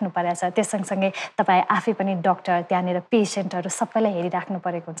चलाइराख्नु परेको छ, त्यस सँगसँगै तपाईँ आफै पनि डाक्टर, त्यहाँनिर पेसेन्टहरू सबैलाई हेरिराख्नु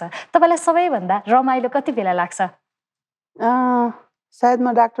परेको हुन्छ। तपाईलाई सबैभन्दा रमाइलो कति बेला लाग्छ? सायद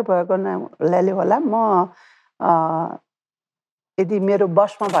म डाक्टर भएको नाले होला, म यदि मेरो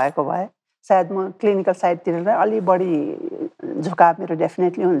बसमा भएको भए सायद म क्लिनिकल साइडतिर अलि बढी झुकाव मेरो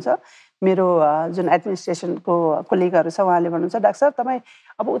डेफिनेटली हुन्छ। मेरो जुन एडमिनिस्ट्रेसनको कोलिगहरू छ उहाँले भन्नुहुन्छ, डाक्टर साहब तपाईँ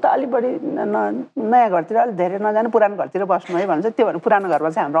अब उता अलि बढी नयाँ घरतिर अलि धेरै नजानु, पुरानो घरतिर बस्नु है भन्छ। त्यो भने पुरानो घरमा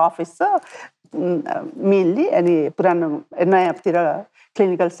चाहिँ हाम्रो अफिस छ मेनली, अनि पुरानो नयाँतिर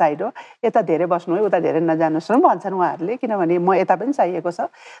क्लिनिकल साइड हो, यता धेरै बस्नु है, उता धेरै नजानुहोस् भन्छन् उहाँहरूले, किनभने म यता पनि चाहिएको छ।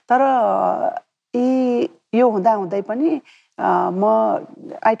 तर यो हुँदाहुँदै पनि म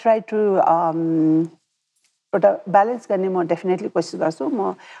आई ट्राई टु एउटा ब्यालेन्स गर्ने म डेफिनेटली कोसिस गर्छु।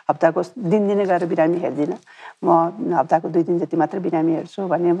 म हप्ताको दिनै गएर बिरामी हेर्दिनँ, म हप्ताको 2 दिन जति मात्रै बिरामी हेर्छु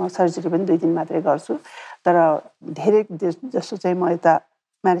भने म सर्जरी पनि 2 दिन मात्रै गर्छु। तर धेरै जस्तो चाहिँ म यता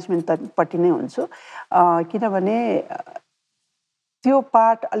म्यानेजमेन्टपट्टि नै हुन्छु, किनभने त्यो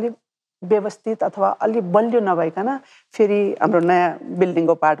पार्ट अलिक व्यवस्थित अथवा अलि बलियो नभइकन फेरि हाम्रो नयाँ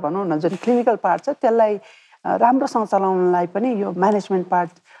बिल्डिङको पार्ट भनौँ न, जुन क्लिनिकल पार्ट छ त्यसलाई राम्रोसँग चलाउनलाई पनि यो म्यानेजमेन्ट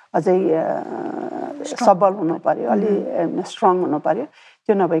पार्ट अझै सबल हुनु पर्यो, अलि स्ट्रङ हुनु पर्यो।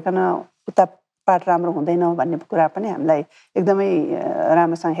 त्यो नभइकन उता पार्ट राम्रो हुँदैन भन्ने कुरा पनि हामीलाई एकदमै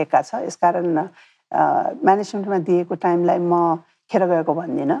राम्रोसँग हेक्का छ। यसकारण म्यानेजमेन्टमा दिएको टाइमलाई म खेर गएको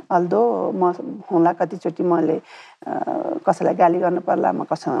भन्दिनँ। अल्दो म होला कतिचोटि मैले कसैलाई गाली गर्नु पर्ला, म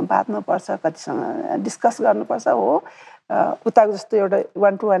कसैसँग बाँध्नु पर्छ, कतिसँग डिस्कस गर्नुपर्छ हो, उताको जस्तो एउटा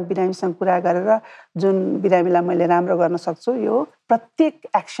 1-to-1 बिरामीसँग कुरा गरेर जुन बिरामीलाई मैले राम्रो गर्न सक्छु, यो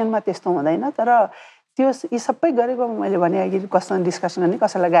प्रत्येक एक्सनमा त्यस्तो हुँदैन। तर त्यो यी सबै गरेको मैले भने अघि कसैसँग डिस्कसन गर्ने,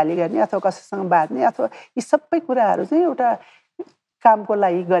 कसैलाई गाली गर्ने अथवा कसैसँग बाँध्ने अथवा यी सबै कुराहरू चाहिँ एउटा कामको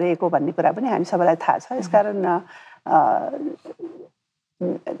लागि गरेको भन्ने कुरा पनि हामी सबैलाई थाहा छ। यसकारण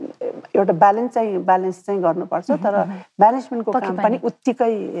एउटा ब्यालेन्स चाहिँ गर्नुपर्छ, तर म्यानेजमेन्टको काम पनि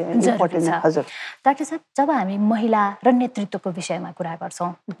उत्तिकै इम्पोर्टेन्ट छ। हजुर डाक्टर साहब, जब हामी महिला र नेतृत्वको विषयमा कुरा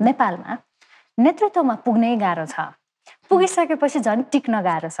गर्छौँ, नेपालमा नेतृत्वमा पुग्नै गाह्रो छ, पुगिसकेपछि झन् टिक्न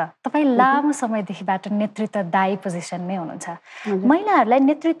गाह्रो छ। तपाईँ लामो समयदेखिबाट नेतृत्वदायी पोजिसनमै हुनुहुन्छ। महिलाहरूलाई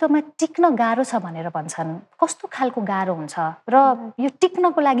नेतृत्वमा टिक्न गाह्रो छ भनेर भन्छन्, कस्तो खालको गाह्रो हुन्छ र यो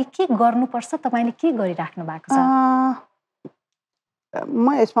टिक्नको लागि के गर्नुपर्छ, तपाईँले के गरिराख्नु भएको छ?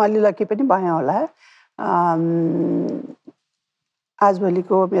 म यसमा अलि लकी पनि भएँ होला।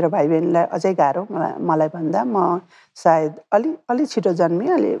 आजभोलिको मेरो भाइ बहिनीलाई अझै गाह्रो मलाई भन्दा म सायद अलि छिटो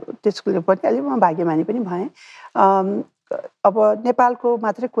जन्मेँ, त्यसले पनि अलि म भाग्यमानी पनि भएँ। अब नेपालको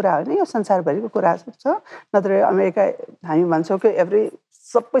मात्रै कुरा होइन, यो संसारभरिको कुरा छ। नत्र अमेरिका हामी भन्छौँ कि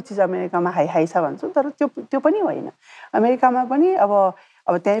सबै चिज अमेरिकामा हाई छ भन्छौँ, तर त्यो पनि होइन। अमेरिकामा पनि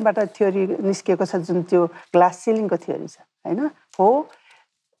अब त्यहीँबाट थ्योरी निस्किएको छ, जुन त्यो ग्लास सिलिङको थ्योरी छ होइन, हो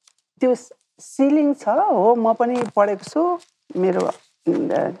त्यो सिलिङ छ हो। म पनि पढेको छु, मेरो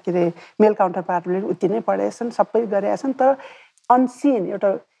के अरे मेल काउन्टर पार्टले उति नै पढेका छन्, सबै गरेका छन्, तर अनसिन एउटा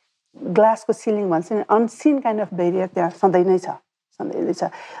ग्लासको सिलिङ भन्छ नि, अनसिन काइन्ड अफ बेरियर त्यहाँ सधैँ नै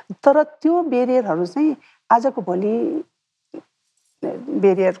छ। तर त्यो बेरियरहरू चाहिँ आजको भोलि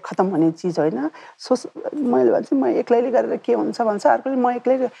बेरियर खतम हुने चिज होइन। मैले भन्छु म एक्लैले गरेर के हुन्छ भन्छ अर्कोले, म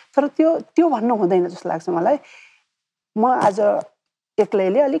एक्लै, तर त्यो भन्नु हुँदैन जस्तो लाग्छ मलाई। म आज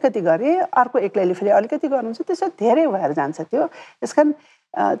एक्लैले अलिकति गरेँ, अर्को एक्लैले फेरि अलिकति गर्नुहुन्छ, त्यसो धेरै भएर जान्छ त्यो। यसकारण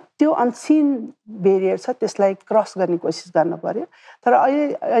त्यो अनसिन बेरियर छ, त्यसलाई क्रस गर्ने कोसिस गर्नु पर्यो। तर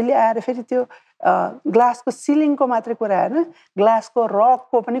अहिले आएर फेरि त्यो ग्लासको सिलिङको मात्रै कुरा होइन, ग्लासको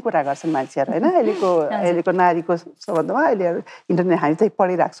रकको पनि कुरा गर्छन् मान्छेहरू होइन। अहिलेको नारीको सम्बन्धमा अहिले इन्टरनेट हामी चाहिँ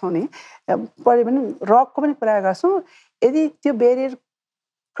पढिरहेको छौँ नि, पढे पनि रकको पनि कुरा गर्छौँ। यदि त्यो बेरियर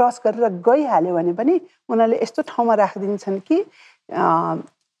क्रस गरेर गइहाल्यो भने पनि उनीहरूले यस्तो ठाउँमा राखिदिन्छन् कि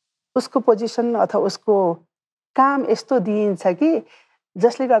उसको पोजिसन अथवा उसको काम यस्तो दिइन्छ कि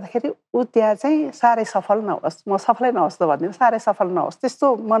जसले गर्दाखेरि ऊ त्यहाँ चाहिँ साह्रै सफल नहोस्, म सफलै नहोस् त भन्दिनँ, साह्रै सफल नहोस्, त्यस्तो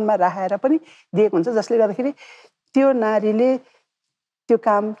मनमा राखेर पनि दिएको हुन्छ, जसले गर्दाखेरि त्यो नारीले त्यो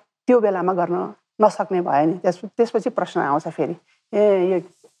काम त्यो बेलामा गर्न नसक्ने भयो नि। त्यसपछि प्रश्न आउँछ फेरि यो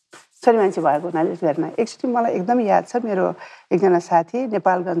छोरी मान्छे भएको हुनाले गर्न। एकचोटि मलाई एकदम याद छ, मेरो एकजना साथी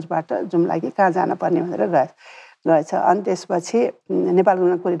नेपालगञ्जबाट जाउँ लागि कहाँ जान पर्ने भनेर गएछ। अनि त्यसपछि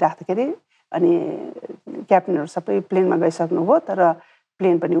नेपालगञ्जमा कुरिराख्दाखेरि अनि क्याप्टेनहरू सबै प्लेनमा गइसक्नुभयो, तर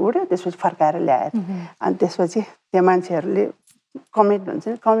प्लेन पनि उड्यो, त्यसपछि फर्काएर ल्याएर। अनि त्यसपछि त्यहाँ मान्छेहरूले कमेन्ट हुन्छ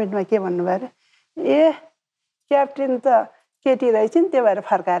नि, कमेन्टमा के भन्नुभयो अरे, ए क्याप्टेन त केटी रहेछ नि, त्यो भएर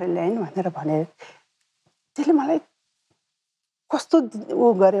फर्काएर ल्याइन् भनेर भने। त्यसले मलाई कस्तो ऊ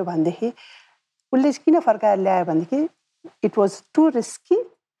गर्यो भनेदेखि, उसले किन फर्काएर ल्यायो भनेदेखि it was to risky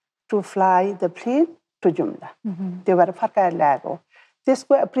to fly the plain to Jumla, त्यो भएर फर्काएर ल्याएको।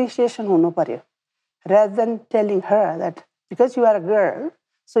 त्यसको एप्रिसिएसन हुनु पर्यो, rather than telling her that because you are a girl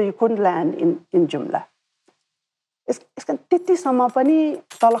so you couldn't land in Jumla. यसका त्यतिसम्म पनि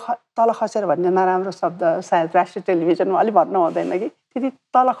तल खसेर भन्ने नराम्रो शब्द सायद राष्ट्रिय टेलिभिजनमा अलि भन्नु हुँदैन कि, त्यति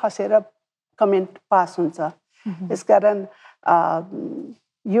तल खसेर कमेन्ट पास हुन्छ। यसकारण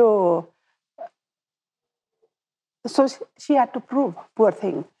यो so C had to prove poor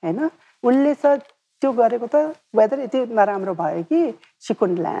thing होइन। उसले त त्यो गरेको त वेदर यति नराम्रो भयो कि सी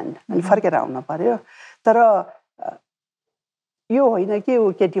कुडन्ट ल्यान्ड, अनि फर्केर आउनु पर्यो। तर यो होइन कि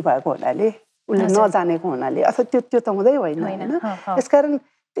ऊ केटी भएको हुनाले, उसले नजानेको हुनाले, अथवा त्यो त हुँदै होइन होइन। यसकारण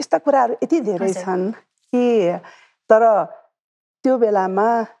त्यस्ता कुराहरू यति धेरै छन् कि, तर त्यो बेलामा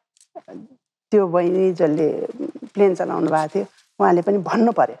त्यो बहिनी जसले प्लेन चलाउनु भएको थियो उहाँले पनि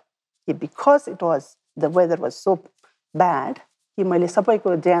भन्नु पर्यो कि because it was the weather was so bad कि मैले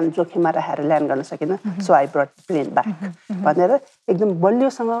सबैको ज्यान जोखिममा राखेर ल्यान्ड गर्न सकिनँ, so I brought plain back भनेर एकदम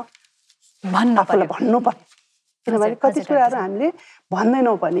बलियोसँग आफूलाई भन्नु पर्यो। किनभने कति कुराहरू हामीले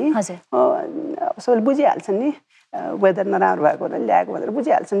भन्दैनौँ पनि सबैले बुझिहाल्छन् नि, वेदर नराम्रो भएको हुनाले ल्याएको भनेर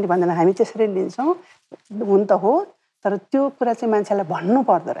बुझिहाल्छन् नि भन्दैन, हामी त्यसरी लिन्छौँ। हुन त हो, तर त्यो कुरा चाहिँ मान्छेलाई भन्नु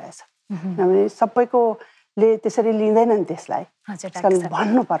पर्दो रहेछ। किनभने सबैकोले त्यसरी लिँदैनन् त्यसलाई,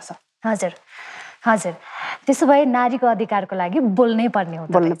 भन्नुपर्छ। हजुर हजुर, त्यसो भए नारीको अधिकारको लागि बोल्नै पर्ने हो।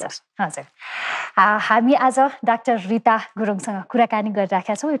 हजुर, हामी आज डाक्टर रीता गुरुङसँग कुराकानी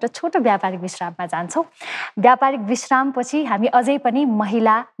गरिराखेका छौँ। एउटा छोटो व्यापारिक विश्राममा जान्छौँ। व्यापारिक विश्रामपछि हामी अझै पनि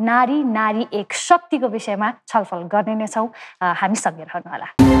महिला, नारी एक शक्तिको विषयमा छलफल गर्ने नै छौँ। हामी सँगै रहनुहोला।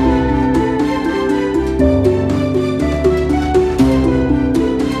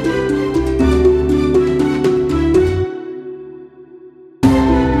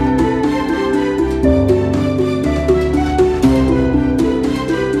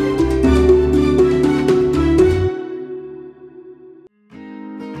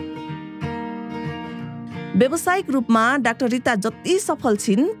 व्यावसायिक रूपमा डाक्टर रीता जति सफल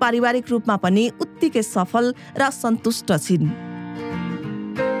छिन्, पारिवारिक रूपमा पनि उत्तिकै सफल र सन्तुष्ट छिन्।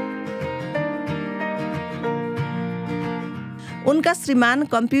 उनका श्रीमान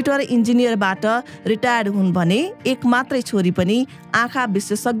कम्प्युटर इन्जिनियरबाट रिटायर्ड हुन् भने एक मात्रै छोरी पनि आँखा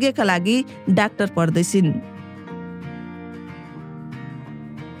विशेषज्ञका लागि डाक्टर पढ्दैछिन्।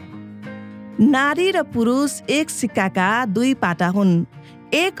 नारी र पुरुष एक सिक्काका दुई पाटा हुन्।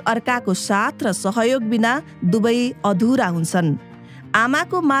 एक अर्काको साथ र सहयोग बिना दुवै अधुरा हुन्छन्।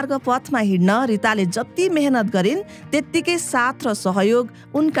 आमाको मार्गपथमा हिँड्न रीताले जति मेहनत गरिन्, त्यत्तिकै साथ र सहयोग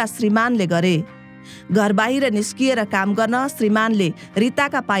उनका श्रीमानले गरे। घर बाहिर निस्किएर काम गर्न श्रीमानले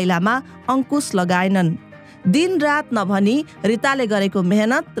रीताका पाइलामा अंकुश लगाएनन्। दिन रात नभनी रीताले गरेको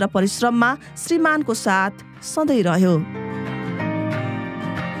मेहनत र परिश्रममा श्रीमानको साथ सधैँ रह्यो।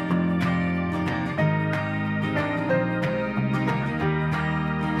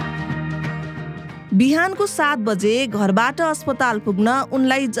 बिहानको 7 बजे घरबाट अस्पताल पुग्न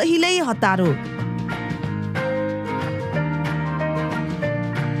उनलाई जहिल्यै हतारो।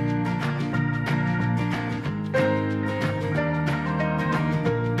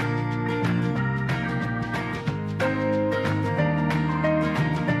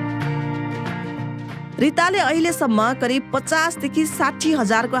 रीताले अहिलेसम्म करिब 50 देखि 60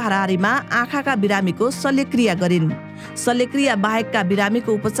 हजारको हाराहारीमा आँखाका बिरामीको शल्यक्रिया गरिन्। शल्यक्रिया बाहेकका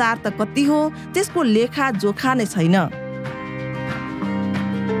बिरामीको उपचार त कति हो, त्यसको लेखा जोखा नै छैन।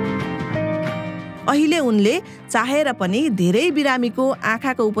 अहिले उनले चाहेर पनि धेरै बिरामीको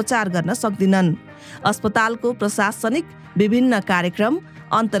आँखाको उपचार गर्न सक्दिनन्। अस्पतालको प्रशासनिक विभिन्न कार्यक्रम,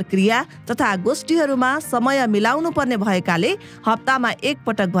 अन्तर्क्रिया तथा गोष्ठीहरूमा समय मिलाउनु पर्ने भएकाले हप्तामा एक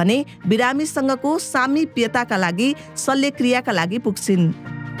पटक भने बिरामीसँगको सामिप्यताका लागि शल्यक्रियाका लागि पुग्छिन्।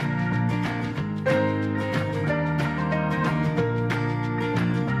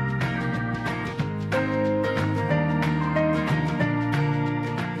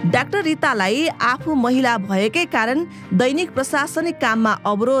 डाक्टर रीतालाई आफू महिला भएकै कारण दैनिक प्रशासनिक काममा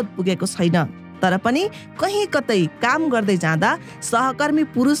अवरोध पुगेको छैन। तर पनि कहीँ कतै काम गर्दै जाँदा सहकर्मी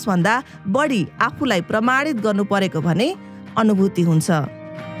पुरुषभन्दा बढी आफूलाई प्रमाणित गर्नु परेको भने अनुभूति हुन्छ।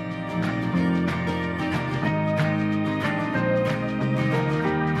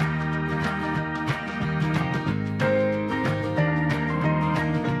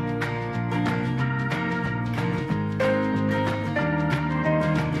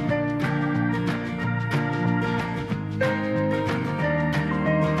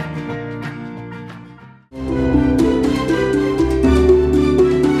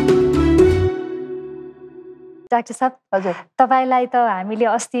 डाक्टर साहब, हजुर, तपाईलाई त हामीले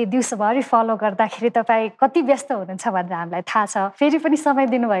अस्ति दिउँसोभरि फलो गर्दाखेरि तपाईँ कति व्यस्त हुनुहुन्छ भनेर हामीलाई थाहा छ। फेरि पनि समय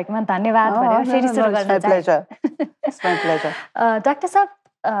दिनुभएकोमा धन्यवाद भनेर फेरि सुरु गर्न चाहे। डाक्टर साहब,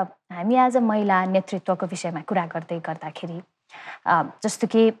 हामी आज महिला नेतृत्वको विषयमा कुरा गर्दै गर्दाखेरि जस्तो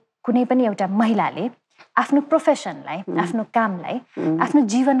कि कुनै पनि एउटा महिलाले आफ्नो प्रोफेसनलाई, आफ्नो कामलाई, आफ्नो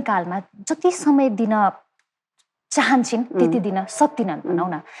जीवनकालमा जति समय दिन चाहन्छन् त्यति दिन सक्दिनन् भनौँ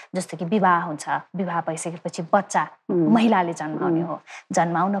न। जस्तो कि विवाह हुन्छ, विवाह भइसकेपछि बच्चा महिलाले जन्माउने हो,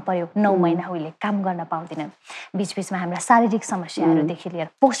 जन्माउन पर्यो, 9 महिना उहिले काम गर्न पाउँदैनन्। बिचबिचमा हाम्रा शारीरिक समस्याहरूदेखि लिएर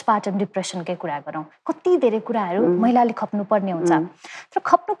पोस्टपार्टम डिप्रेसनकै कुरा गरौँ, कति धेरै कुराहरू महिलाले खप्नुपर्ने हुन्छ। तर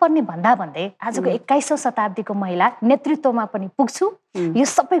खप्नुपर्ने भन्दा भन्दै आजको 21औं शताब्दीको महिला नेतृत्वमा पनि पुग्छु, यो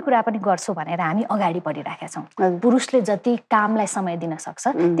सबै कुरा पनि गर्छु भनेर हामी अगाडि बढिरहेका छौँ। पुरुषले जति कामलाई समय दिन सक्छ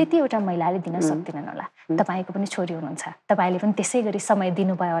त्यति एउटा महिलाले दिन सक्दिनन् होला। तपाईँको पनि छोरी हुनुहुन्छ, तपाईँले पनि त्यसै गरी समय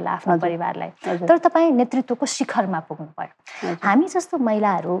दिनुभयो होला आफ्नो परिवारलाई, तर तपाईँ नेतृत्वको शिखरमा पुग्नुभयो। हामी जस्तो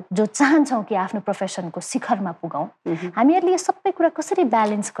महिलाहरू जो चाहन्छौँ कि आफ्नो प्रोफेसनको शिखरमा पुगौँ, हामीहरूले यो सबै कुरा कसरी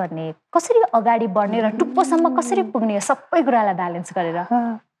ब्यालेन्स गर्ने, कसरी अगाडि बढ्ने र टुप्पोसम्म कसरी पुग्ने, यो सबै कुरालाई ब्यालेन्स गरेर?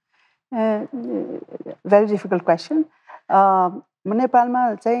 Very difficult question. नेपालमा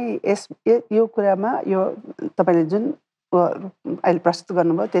चाहिँ यो कुरामा यो तपाईँले जुन अहिले प्रस्तुत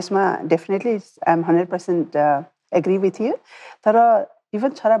गर्नुभयो त्यसमा definitely I am 100% agree with you. तर इभन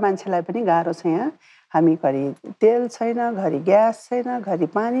छोरा मान्छेलाई पनि गाह्रो छ यहाँ। हामी घरि तेल छैन, घरि ग्यास छैन, घरि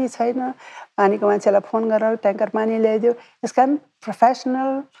पानी छैन, पानीको मान्छेलाई फोन गरेर ट्याङ्कर पानी ल्याइदियो। त्यस कारण प्रोफेसनल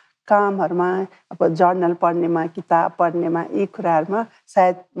कामहरूमा, अब जर्नल पढ्नेमा, किताब पढ्नेमा, यी कुराहरूमा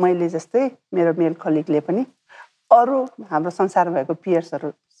सायद मैले जस्तै मेरो मेल कलिगले पनि अरू हाम्रो संसारमा भएको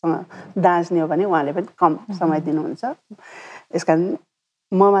पियर्सहरूसँग दाँच्ने हो भने उहाँले पनि कम समय दिनुहुन्छ। यस कारण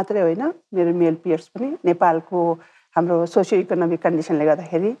म मात्रै होइन, मेरो मेल पियर्स पनि नेपालको हाम्रो सोसियो इकोनोमिक कन्डिसनले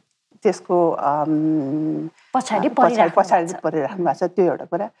गर्दाखेरि त्यसको पछाडि परिराख्नु भएको छ। त्यो एउटा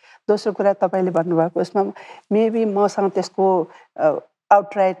कुरा। दोस्रो कुरा तपाईँले भन्नुभएको उसमा मेबी मसँग त्यसको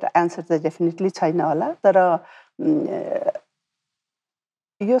आउटराइट एन्सर चाहिँ डेफिनेटली छैन होला। तर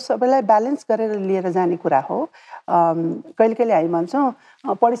यो सबैलाई ब्यालेन्स गरेर लिएर जाने कुरा हो। कहिले कहिले हामी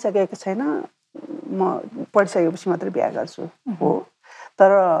भन्छौँ पढिसकेको छैन, म पढिसकेपछि मात्रै बिहा गर्छु, हो।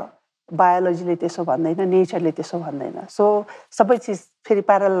 तर बायोलोजीले त्यसो भन्दैन, नेचरले त्यसो भन्दैन। सो सबै चिज फेरि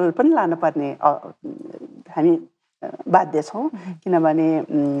प्यारलल पनि लानुपर्ने हामी बाध्य छौँ। किनभने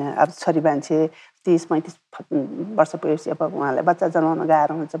अब छोरी मान्छे 30-35 वर्ष पुगेपछि अब उहाँलाई बच्चा जन्माउन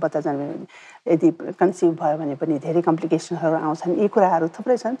गाह्रो हुन्छ। बच्चा जन्मियो भने यदि कन्सिभ भयो भने पनि धेरै कम्प्लिकेसनहरू आउँछन्। यी कुराहरू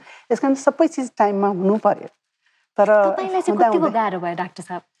थुप्रै छन्। यस कारण सबै चिज टाइममा हुनु पर्यो। तर तपाईँलाई चाहिँ कतिको गाह्रो भयो डाक्टर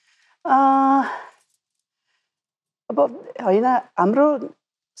साहब? अब होइन, हाम्रो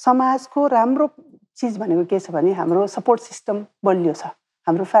समाजको राम्रो चिज भनेको के छ भने हाम्रो सपोर्ट सिस्टम बलियो छ,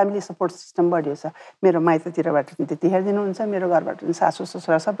 हाम्रो फ्यामिली सपोर्ट सिस्टम बढियो छ। मेरो माइततिरबाट त्यति हेरिदिनुहुन्छ, मेरो घरबाट सासू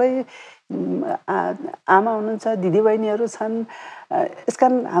ससुरा सबै आमा हुनुहुन्छ, दिदीबहिनीहरू छन्। यस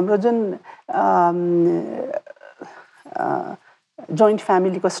कारण हाम्रो जुन जोइन्ट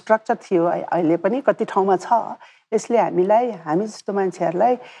फ्यामिलीको स्ट्रक्चर थियो अहिले पनि कति ठाउँमा छ। यसले हामी जस्तो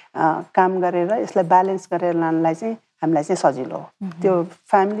मान्छेहरूलाई काम गरेर यसलाई ब्यालेन्स गरेर लानलाई चाहिँ हामीलाई चाहिँ सजिलो हो। त्यो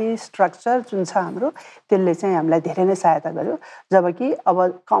फ्यामिली स्ट्रक्चर जुन छ हाम्रो, त्यसले चाहिँ हामीलाई धेरै नै सहायता गर्यो। जबकि अब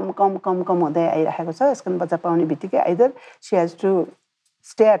कम हुँदै आइरहेको छ। यसको बच्चा पाउने बित्तिकै either she has to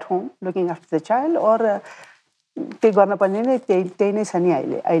stay at home looking after the child, और त्यही गर्न पर्ने नै त्यही नै छ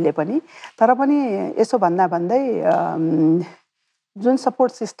नि अहिले पनि। तर पनि यसो भन्दै जुन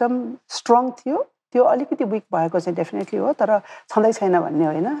सपोर्ट सिस्टम स्ट्रङ थियो त्यो अलिकति विक भएको चाहिँ डेफिनेटली हो। तर छँदै छैन भन्ने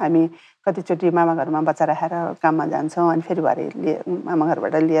होइन। हामी कतिचोटि मामा घरमा बच्चा राखेर काममा जान्छौँ, अनि फेरि भरे मामा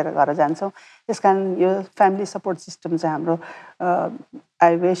घरबाट लिएर घर जान्छौँ। त्यस कारण यो फ्यामिली सपोर्ट सिस्टम चाहिँ हाम्रो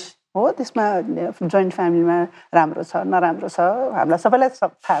आई विश हो। त्यसमा जोइन्ट फ्यामिलीमा राम्रो छ नराम्रो छ हामीलाई सबैलाई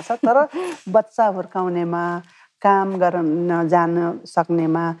थाहा छ। तर बच्चा हुर्काउनेमा, काम गर्न जान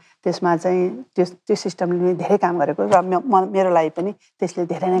सक्नेमा, त्यसमा चाहिँ त्यो सिस्टमले धेरै काम गरेको र मेरो लागि पनि त्यसले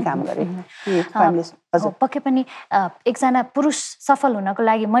धेरै नै काम गरे पक्कै पनि एकजना पुरुष सफल हुनको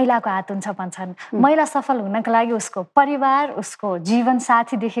लागि महिलाको हात हुन्छ भन्छन् महिला सफल हुनको लागि उसको परिवार उसको जीवन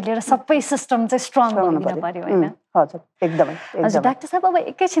साथीदेखि लिएर सबै सिस्टम चाहिँ स्ट्रङ हुनु पर्यो होइन हजुर एकदमै हजुर डाक्टर साहब अब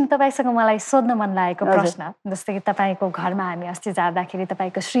एकैछिन तपाईँसँग मलाई सोध्न मन लागेको प्रश्न जस्तै कि तपाईँको घरमा हामी अस्ति जाँदाखेरि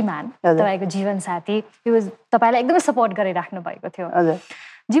तपाईँको श्रीमान तपाईँको जीवनसाथी तपाईँलाई एकदमै सपोर्ट गरिराख्नु भएको थियो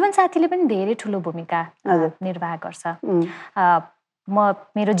जीवनसाथीले पनि धेरै ठुलो भूमिका निर्वाह गर्छ म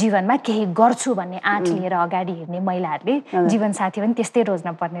मेरो जीवनमा केही गर्छु भन्ने आँट लिएर अगाडि हिँड्ने महिलाहरूले जीवनसाथी पनि त्यस्तै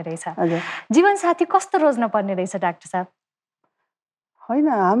रोज्न पर्ने रहेछ जीवनसाथी कस्तो रोज्न पर्ने रहेछ डाक्टर साहब होइन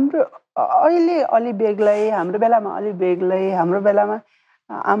हाम्रो अहिले अलि बेग्लै हाम्रो बेलामा अलि बेग्लै हाम्रो बेलामा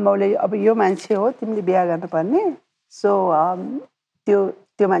आमाबाउले अब यो मान्छे हो तिमीले बिहा गर्नुपर्ने सो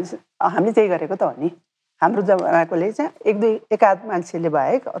त्यो मान्छे हामीले त्यही गरेको त हो नि हाम्रो जमानाकोले चाहिँ एक आध मान्छेले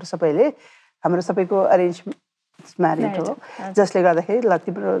बाहेक अरू सबैले हाम्रो सबैको अरेन्ज म्यारिड हो जसले गर्दाखेरि ल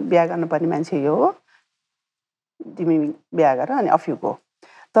तिम्रो बिहा गर्नुपर्ने मान्छे यो हो तिमी बिहा गर अनि अफ यु गो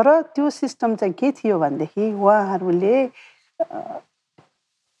तर त्यो सिस्टम चाहिँ के थियो भनेदेखि उहाँहरूले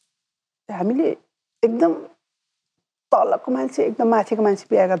हामीले एकदम तलको मान्छे एकदम माथिको मान्छे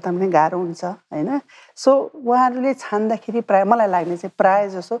बिहा गर्दा पनि गाह्रो हुन्छ होइन सो उहाँहरूले छान्दाखेरि प्रायः मलाई लाग्ने चाहिँ प्रायः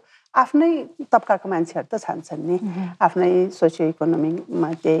जसो आफ्नै तबकाको मान्छेहरू त छान्छन् नि आफ्नै सोसियो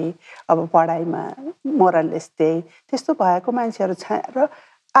इकोनोमीमा त्यही अब पढाइमा मोरललेस त्यही त्यस्तो भएको मान्छेहरू छाएर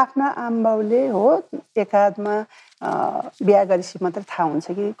आफ्ना आमाबाउले हो एकाधमा बिहा गरेपछि मात्रै थाहा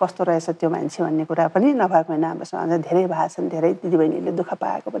हुन्छ कि कस्तो रहेछ त्यो मान्छे भन्ने कुरा पनि नभएको होइन हामीसँग अझ धेरै भएको छन् धेरै दिदीबहिनीले दुःख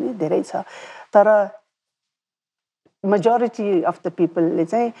पाएको पनि धेरै छ तर मेजोरिटी अफ द पिपलले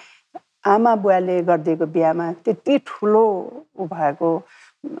चाहिँ आमा बुवाले गरिदिएको बिहामा त्यति ठुलो भएको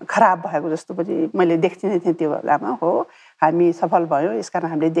खराब भएको जस्तो पनि मैले देख्ने थिएँ त्यो बेलामा हो हामी सफल भयौँ यसकारण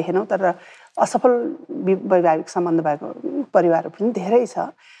हामीले देखेनौँ तर असफल वैवाहिक सम्बन्ध भएको परिवार पनि धेरै छ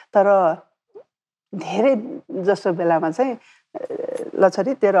तर धेरै जस्तो बेलामा चाहिँ ल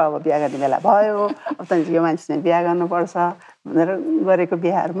छोरी तेरो अब बिहा गर्ने बेला भयो अब त यो मान्छेसँग बिहा गर्नुपर्छ भनेर गरेको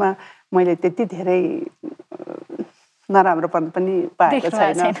बिहाहरूमा मैले त्यति धेरै नराम्रोपन पनि पाएको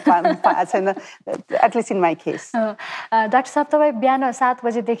छैन at least in my case doctor साहब तपाईँ बिहान 7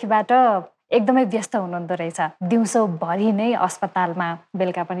 बजेदेखिबाट एकदमै व्यस्त हुनुहुँदो रहेछ दिउँसोभरि नै अस्पतालमा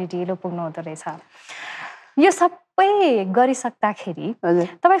बेलुका पनि ढिलो पुग्नु हुँदो रहेछ यो सबै गरिसक्दाखेरि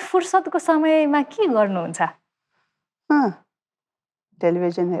तपाईँ फुर्सदको समयमा के गर्नुहुन्छ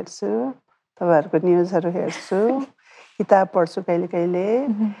टेलिभिजन हेर्छु तपाईँहरूको न्युजहरू हेर्छु किताब पढ्छु कहिले कहिले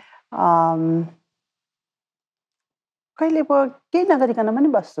कहिले केही नगरिकन पनि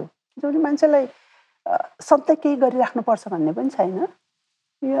बस्छु किनभने मान्छेलाई सधैँ केही गरिराख्नुपर्छ भन्ने पनि छैन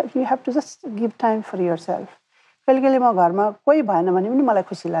you have to just give time for your self कहिले कहिले म घरमा कोही भएन भने पनि मलाई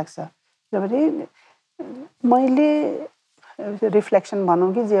खुसी लाग्छ किनभने मैले रिफ्लेक्सन भनौँ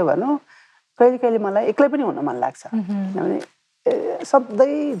कि जे भनौँ कहिले कहिले मलाई एक्लै पनि हुन मन लाग्छ किनभने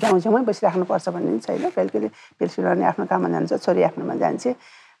सधैँ झ्याउझ्याउमै बसिराख्नुपर्छ भन्ने पनि छैन कहिले कहिले पिल्सिरहने आफ्नो काममा जान्छ छोरी आफ्नोमा जान्छ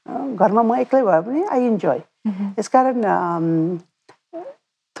घरमा म एक्लै भए पनि आई इन्जोय यसकारण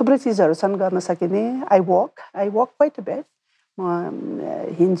थुप्रै चिजहरू छन् गर्न सकिने आई वक क्वाइट अ बेट म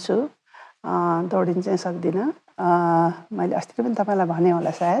हिँड्छु दौडिन चाहिँ सक्दिनँ मैले अस्ति पनि तपाईँलाई भने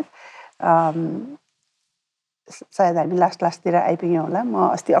होला सायद हामी लास्टतिर आइपुग्यौँ होला म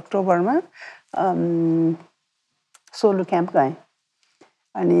अस्ति अक्टोबरमा सोलो क्याम्प गएँ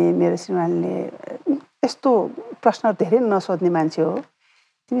अनि मेरो श्रीमानले यस्तो प्रश्न धेरै नसोध्ने मान्छे हो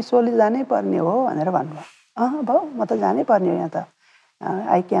तिमी सोलो जानै पर्ने हो भनेर भन्नुभयो भाउ म त जानै पर्ने हो यहाँ त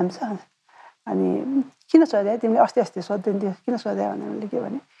आई क्याम्प छ अनि किन सोधे तिमीले अस्ति सोध्दै थियो किन सोधे भने मैले के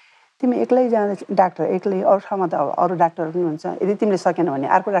भने तिमी एक्लै जाँदा डाक्टर एक्लै अरू ठाउँमा त अरू डाक्टरहरू पनि हुन्छ यदि तिमीले सकेन भने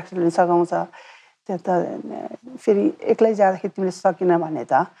अर्को डाक्टरले सघाउँछ त्यो त फेरि एक्लै जाँदाखेरि तिमीले सकेन भने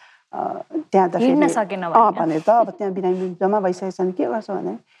त त्यहाँ त फेरि भने त अब त्यहाँ बिरामी जम्मा भइसकेछन् के गर्छौ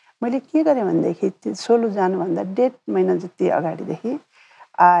भने मैले के गरेँ भनेदेखि सोलो जानुभन्दा 1.5 महिना जति अगाडिदेखि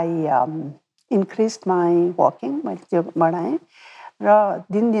आई इन्क्रिज माई वकिङ मैले त्यो बढाएँ र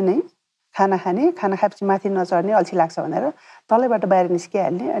दिनदिनै खाना खाएपछि माथि नचढ्ने अल्छी लाग्छ भनेर तलैबाट बाहिर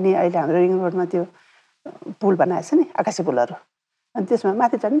निस्किहाल्ने अनि अहिले हाम्रो रिङ रोडमा त्यो पुल बनाएको छ नि आकाशे पुलहरू अनि त्यसमा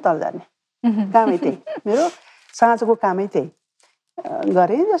माथि चढ्ने तल जाने कामै त्यही मेरो साँझको कामै त्यही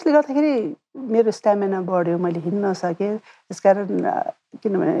गरेँ जसले गर्दाखेरि मेरो स्ट्यामिना बढ्यो मैले हिँड्न सकेँ त्यसकारण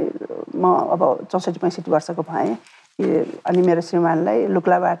किनभने म अब 64-65 वर्षको भएँ अनि मेरो श्रीमानलाई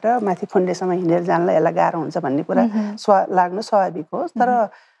लुक्लाबाट माथि खुन्डेसम्म हिँडेर जानलाई यसलाई गाह्रो हुन्छ भन्ने कुरा लाग्नु स्वाभाविक हो तर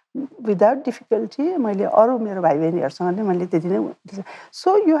विदाउट डिफिकल्टी मैले अरू मेरो भाइ बहिनीहरूसँग नै मैले त्यति नै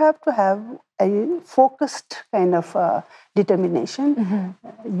so you have to have A focused kind of determination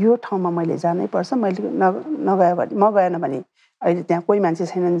यो ठाउँमा मैले जानैपर्छ मैले नगयो भने म गएन भने अहिले त्यहाँ कोही मान्छे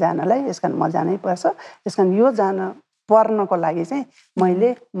छैनन् जानलाई यस कारण म जानै पर्छ त्यस कारण यो जान पर्नको लागि चाहिँ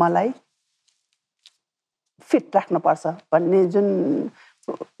मैले मलाई फिट राख्नुपर्छ भन्ने जुन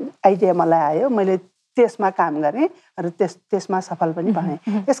आइडिया मलाई आयो मैले त्यसमा काम गरेँ र त्यसमा सफल पनि भएँ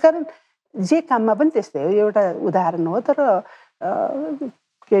यसकारण जे काममा पनि त्यस्तै हो एउटा उदाहरण हो तर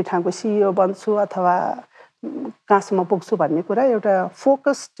केही ठाउँको सिइओ बन्छु अथवा कहाँसम्म पुग्छु भन्ने कुरा एउटा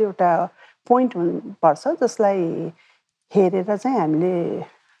फोकस्ड एउटा पोइन्ट हुनुपर्छ जसलाई हेरेर चाहिँ हामीले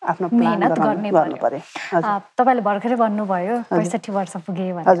आफ्नो प्लान गर्नु पर्यो तपाईँले भर्खरै भन्नुभयो 65 वर्ष पुगे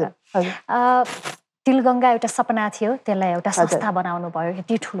भनेर तिलगङ्गा एउटा सपना थियो त्यसलाई एउटा संस्था बनाउनु भयो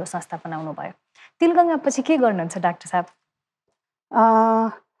यति ठुलो संस्था बनाउनु भयो तिलगङ्गा पछि के गर्नुहुन्छ डाक्टर साहब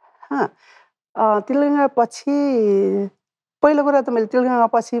तिलगङ्गा पछि पहिलो कुरा त मैले तिलगङ्गा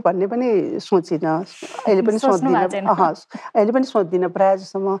पछि भन्ने पनि सोचिनँ अहिले पनि सोच्दिनँ प्रायः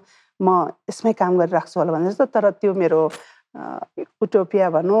जस्तो म यसमै काम गरिराख्छु होला भने जस्तो तर त्यो मेरो उटोपिया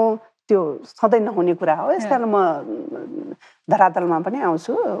भनौँ त्यो सधैँ नहुने कुरा हो यस कारण म धरातलमा पनि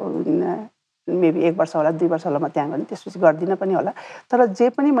आउँछु मेबी 1 वर्ष होला 2 वर्ष होला म त्यहाँ गर्ने त्यसपछि गर्दिनँ पनि होला तर जे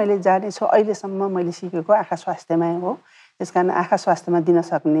पनि मैले जानेछु अहिलेसम्म मैले सिकेको आँखा स्वास्थ्यमै हो त्यस कारण आँखा स्वास्थ्यमा दिन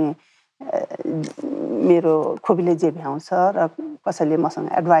सक्ने मेरो खोपीले जे भ्याउँछ र कसैले मसँग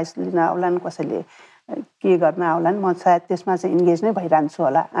एडभाइस लिन आउलान् कसैले के गर्न आउलान् म सायद त्यसमा चाहिँ इन्गेज नै भइरहन्छु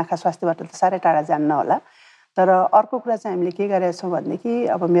होला आँखा स्वास्थ्यबाट त साह्रै टाढा जान्न होला तर अर्को कुरा चाहिँ हामीले के गरेका छौँ भनेदेखि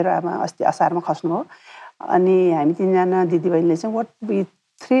अब मेरो आमा अस्ति असारमा खस्नु हो अनि हामी 3 जना दिदीबहिनीले चाहिँ व्हाट वी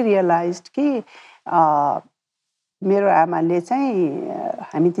थ्री रियलाइज्ड कि मेरो आमाले चाहिँ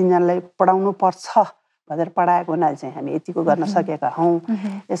हामी 3 जनालाई पढाउनु पर्छ भनेर पढाएको हुनाले चाहिँ हामी यतिको गर्न सकेका हौँ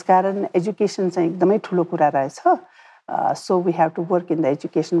यसकारण एजुकेसन चाहिँ एकदमै ठुलो कुरा रहेछ so we have to work in the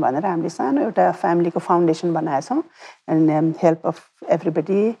education भनेर हामीले सानो एउटा फ्यामिलीको फाउन्डेसन बनाएका छौँ and help of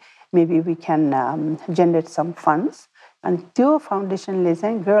everybody maybe we can generate some funds अनि त्यो फाउन्डेसनले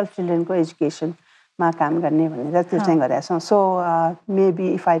चाहिँ गर्ल चिल्ड्रेनको एजुकेसनमा काम गर्ने भनेर त्यो चाहिँ गरेका छौँ so maybe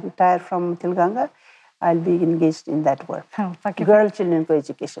if I retire from Tilganga I'll be engaged in that work. Girl children को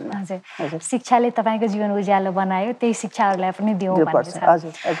education. हजुर शिक्षाले तपाईको जीवन उज्यालो बनायो त्यही शिक्षाहरुलाई पनि दियौ भन्ने छ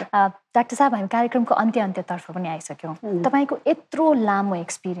हजुर डाक्टर साहब हामी कार्यक्रमको अन्त्यतर्फ पनि आइसक्यौं तपाईको यत्रो लामो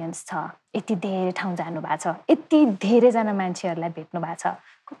एक्सपिरियन्स छ यति धेरै ठाउँ जानु भएको छ यति धेरै जना मान्छेहरुलाई भेट्नु भएको छ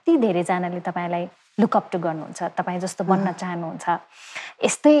कति धेरै जनाले तपाईलाई लुक अप टु गर्नुहुन्छ तपाई जस्तो बन्न चाहनुहुन्छ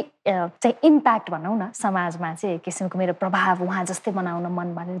यस्तै चाहिँ इम्प्याक्ट भनौं न समाजमा चाहिँ एक किसिमको मेरो प्रभाव उहाँ जस्तै बनाउन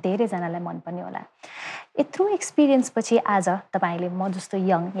मन भनेर धेरै जनालाई मन पनि होला यत्रो एक्सपिरियन्स पछि आज तपाईले म जस्तो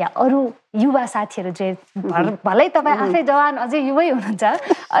यङ या अरु युवा साथीहरु जे भलै तपाई आफै जवान अझै युवै हुनुहुन्छ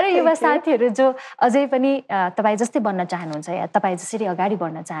अरु युवा साथीहरु जो अझै पनि तपाई जस्तै बन्न चाहनुहुन्छ या तपाई जसरी अगाडि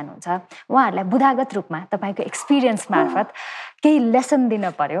बढ्न चाहनुहुन्छ उहाँहरुलाई बुदागत रूपमा तपाईको एक्सपिरियन्स मार्फत केही लेसन दिन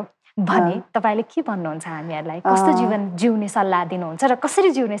पर्यो भने तपाईले के भन्नुहुन्छ हामीहरुलाई कस्तो जीवन जिउने सल्लाह दिनुहुन्छ र कसरी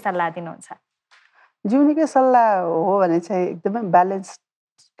जिउने सल्लाह दिनुहुन्छ जिउनेकै सल्लाह हो भने चाहिँ एकदमै ब्यालेन्स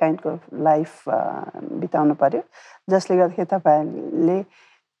काइन्डको लाइफ बिताउनु पर्यो जसले गर्दाखेरि तपाईले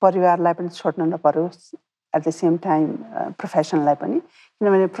परिवारलाई पनि छोड्न नपरोस् एट द सेम टाइम प्रोफेसनलाई पनि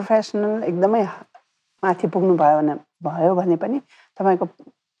किनभने प्रोफेसनल एकदमै माथि पुग्नु भयो भने पनि तपाईको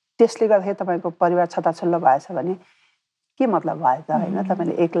त्यसले गर्दाखेरि तपाईको परिवार छताछुल्लो भएछ भने के मतलब भयो त हैन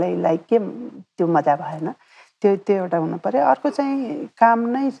तपाईले एक्लैलाई के त्यो मजा भएन त्यो एउटा हुनु पर्यो अर्को चाहिँ काम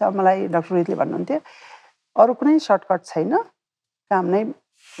नै छ मलाई डाक्टर रितले भन्नुहुन्थ्यो अरु कुनै सर्टकट छैन काम नै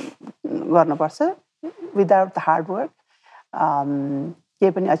गर्नुपर्छ विदाउट द हार्ड वर्क के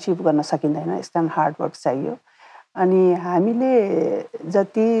पनि अचिभ गर्न सकिँदैन यसकारण हार्ड वर्क चाहियो अनि हामीले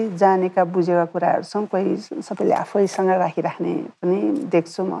जति जानेका बुझेका कुराहरु छन् कोही सबैले आफैसँग राखिराख्ने पनि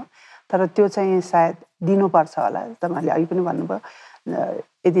देख्छु म तर त्यो चाहिँ सायद दिनुपर्छ होला तपाईले अघि पनि भन्नुभयो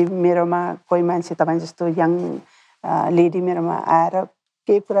यदि मेरोमा कोही मान्छे तपाई जस्तो यङ लेडी मेरोमा आएर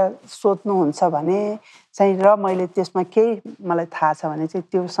केही कुरा सोध्नुहुन्छ भने चाहिँ र मैले त्यसमा केही मलाई थाहा छ भने चाहिँ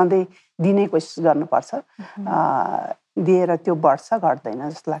त्यो सधैँ दिने कोसिस गर्नुपर्छ दिएर त्यो बढ्छ घट्दैन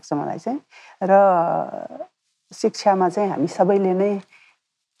जस्तो लाग्छ मलाई चाहिँ र शिक्षामा चाहिँ हामी सबैले नै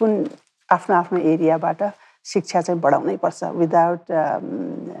कुन आफ्नो आफ्नो एरियाबाट शिक्षा चाहिँ बढाउनै पर्छ without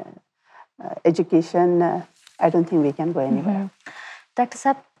education I don't think we can go anywhere doctor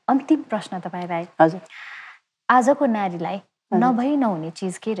साहब अन्तिम प्रश्न तपाईलाई हजुर आजको नारीलाई नभई नहुने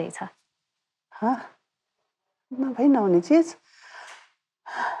चीज के रहेछ नभई नहुने चीज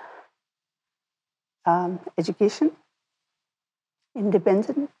एजुकेसन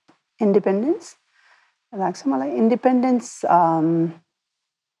इन्डिपेन्डेन्स लाग्छ मलाई इन्डिपेन्डेन्स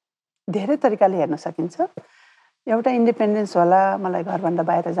धेरै तरिकाले हेर्न सकिन्छ। एउटा इन्डिपेन्डेन्स होला, मलाई घरभन्दा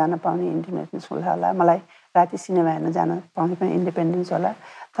बाहिर जान पाउने इन्डिपेन्डेन्स होला, मलाई राति सिनेमा हेर्न जान पाउने पनि इन्डिपेन्डेन्स होला।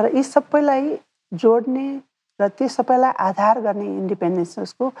 तर यी सबैलाई जोड्ने र त्यो सबैलाई आधार गर्ने इन्डिपेन्डेन्स,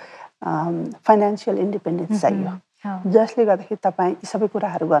 उसको फाइनेन्सियल इन्डिपेन्डेन्स चाहियो, जसले गर्दाखेरि तपाईँ यी सबै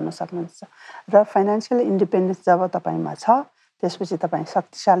कुराहरू गर्न सक्नुहुन्छ। र फाइनेन्सियल इन्डिपेन्डेन्स जब तपाईँमा छ, त्यसपछि तपाईँ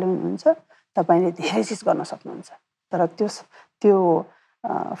शक्तिशाली हुनुहुन्छ, तपाईँले धेरै चिज गर्न सक्नुहुन्छ। तर त्यो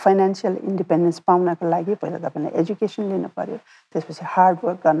फाइनेन्सियल इन्डिपेन्डेन्स पाउनको लागि पहिला तपाईँले एजुकेसन लिनु पर्यो, त्यसपछि हार्ड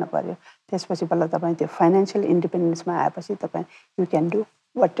वर्क गर्न पर्यो, त्यसपछि बल्ल तपाईँ त्यो फाइनेन्सियल इन्डिपेन्डेन्समा आएपछि तपाईँ you can do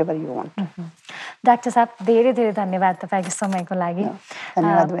what ever you want. Doctor साहब, धेरै धेरै धन्यवाद तपाईँको समयको लागि।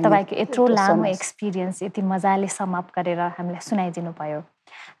 तपाईँको यत्रो लामो एक्सपिरियन्स यति मजाले समअप गरेर हामीलाई सुनाइदिनु भयो।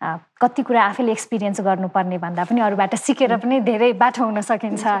 कति कुरा आफैले एक्सपिरियन्स गर्नुपर्ने भन्दा पनि अरूबाट सिकेर पनि धेरै बाटो हुन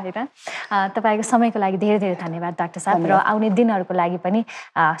सकिन्छ होइन। तपाईँको समयको लागि धेरै धेरै धन्यवाद डाक्टर साहब, र आउने दिनहरूको लागि पनि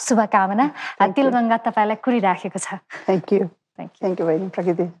शुभकामना। तिलगङ्गा तपाईँलाई कुरिराखेको छ। थ्याङ्क यू बहिनी,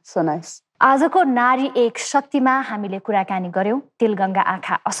 प्रकृति सो नाइस। आजको नारी एक शक्तिमा हामीले कुराकानी गर्यौं तिलगङ्गा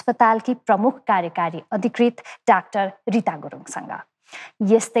आँखा अस्पतालकी प्रमुख कार्यकारी अधिकृत डाक्टर रीता गुरुङसँग।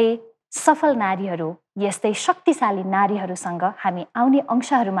 यस्तै सफल नारीहरू, यस्तै शक्तिशाली नारीहरूसँग हामी आउने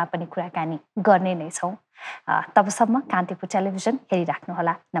अंशहरूमा पनि कुराकानी गर्ने नै छौं। तबसम्म कान्तिपुर टेलिभिजन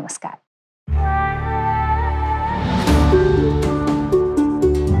हेरिराख्नुहोला। नमस्कार।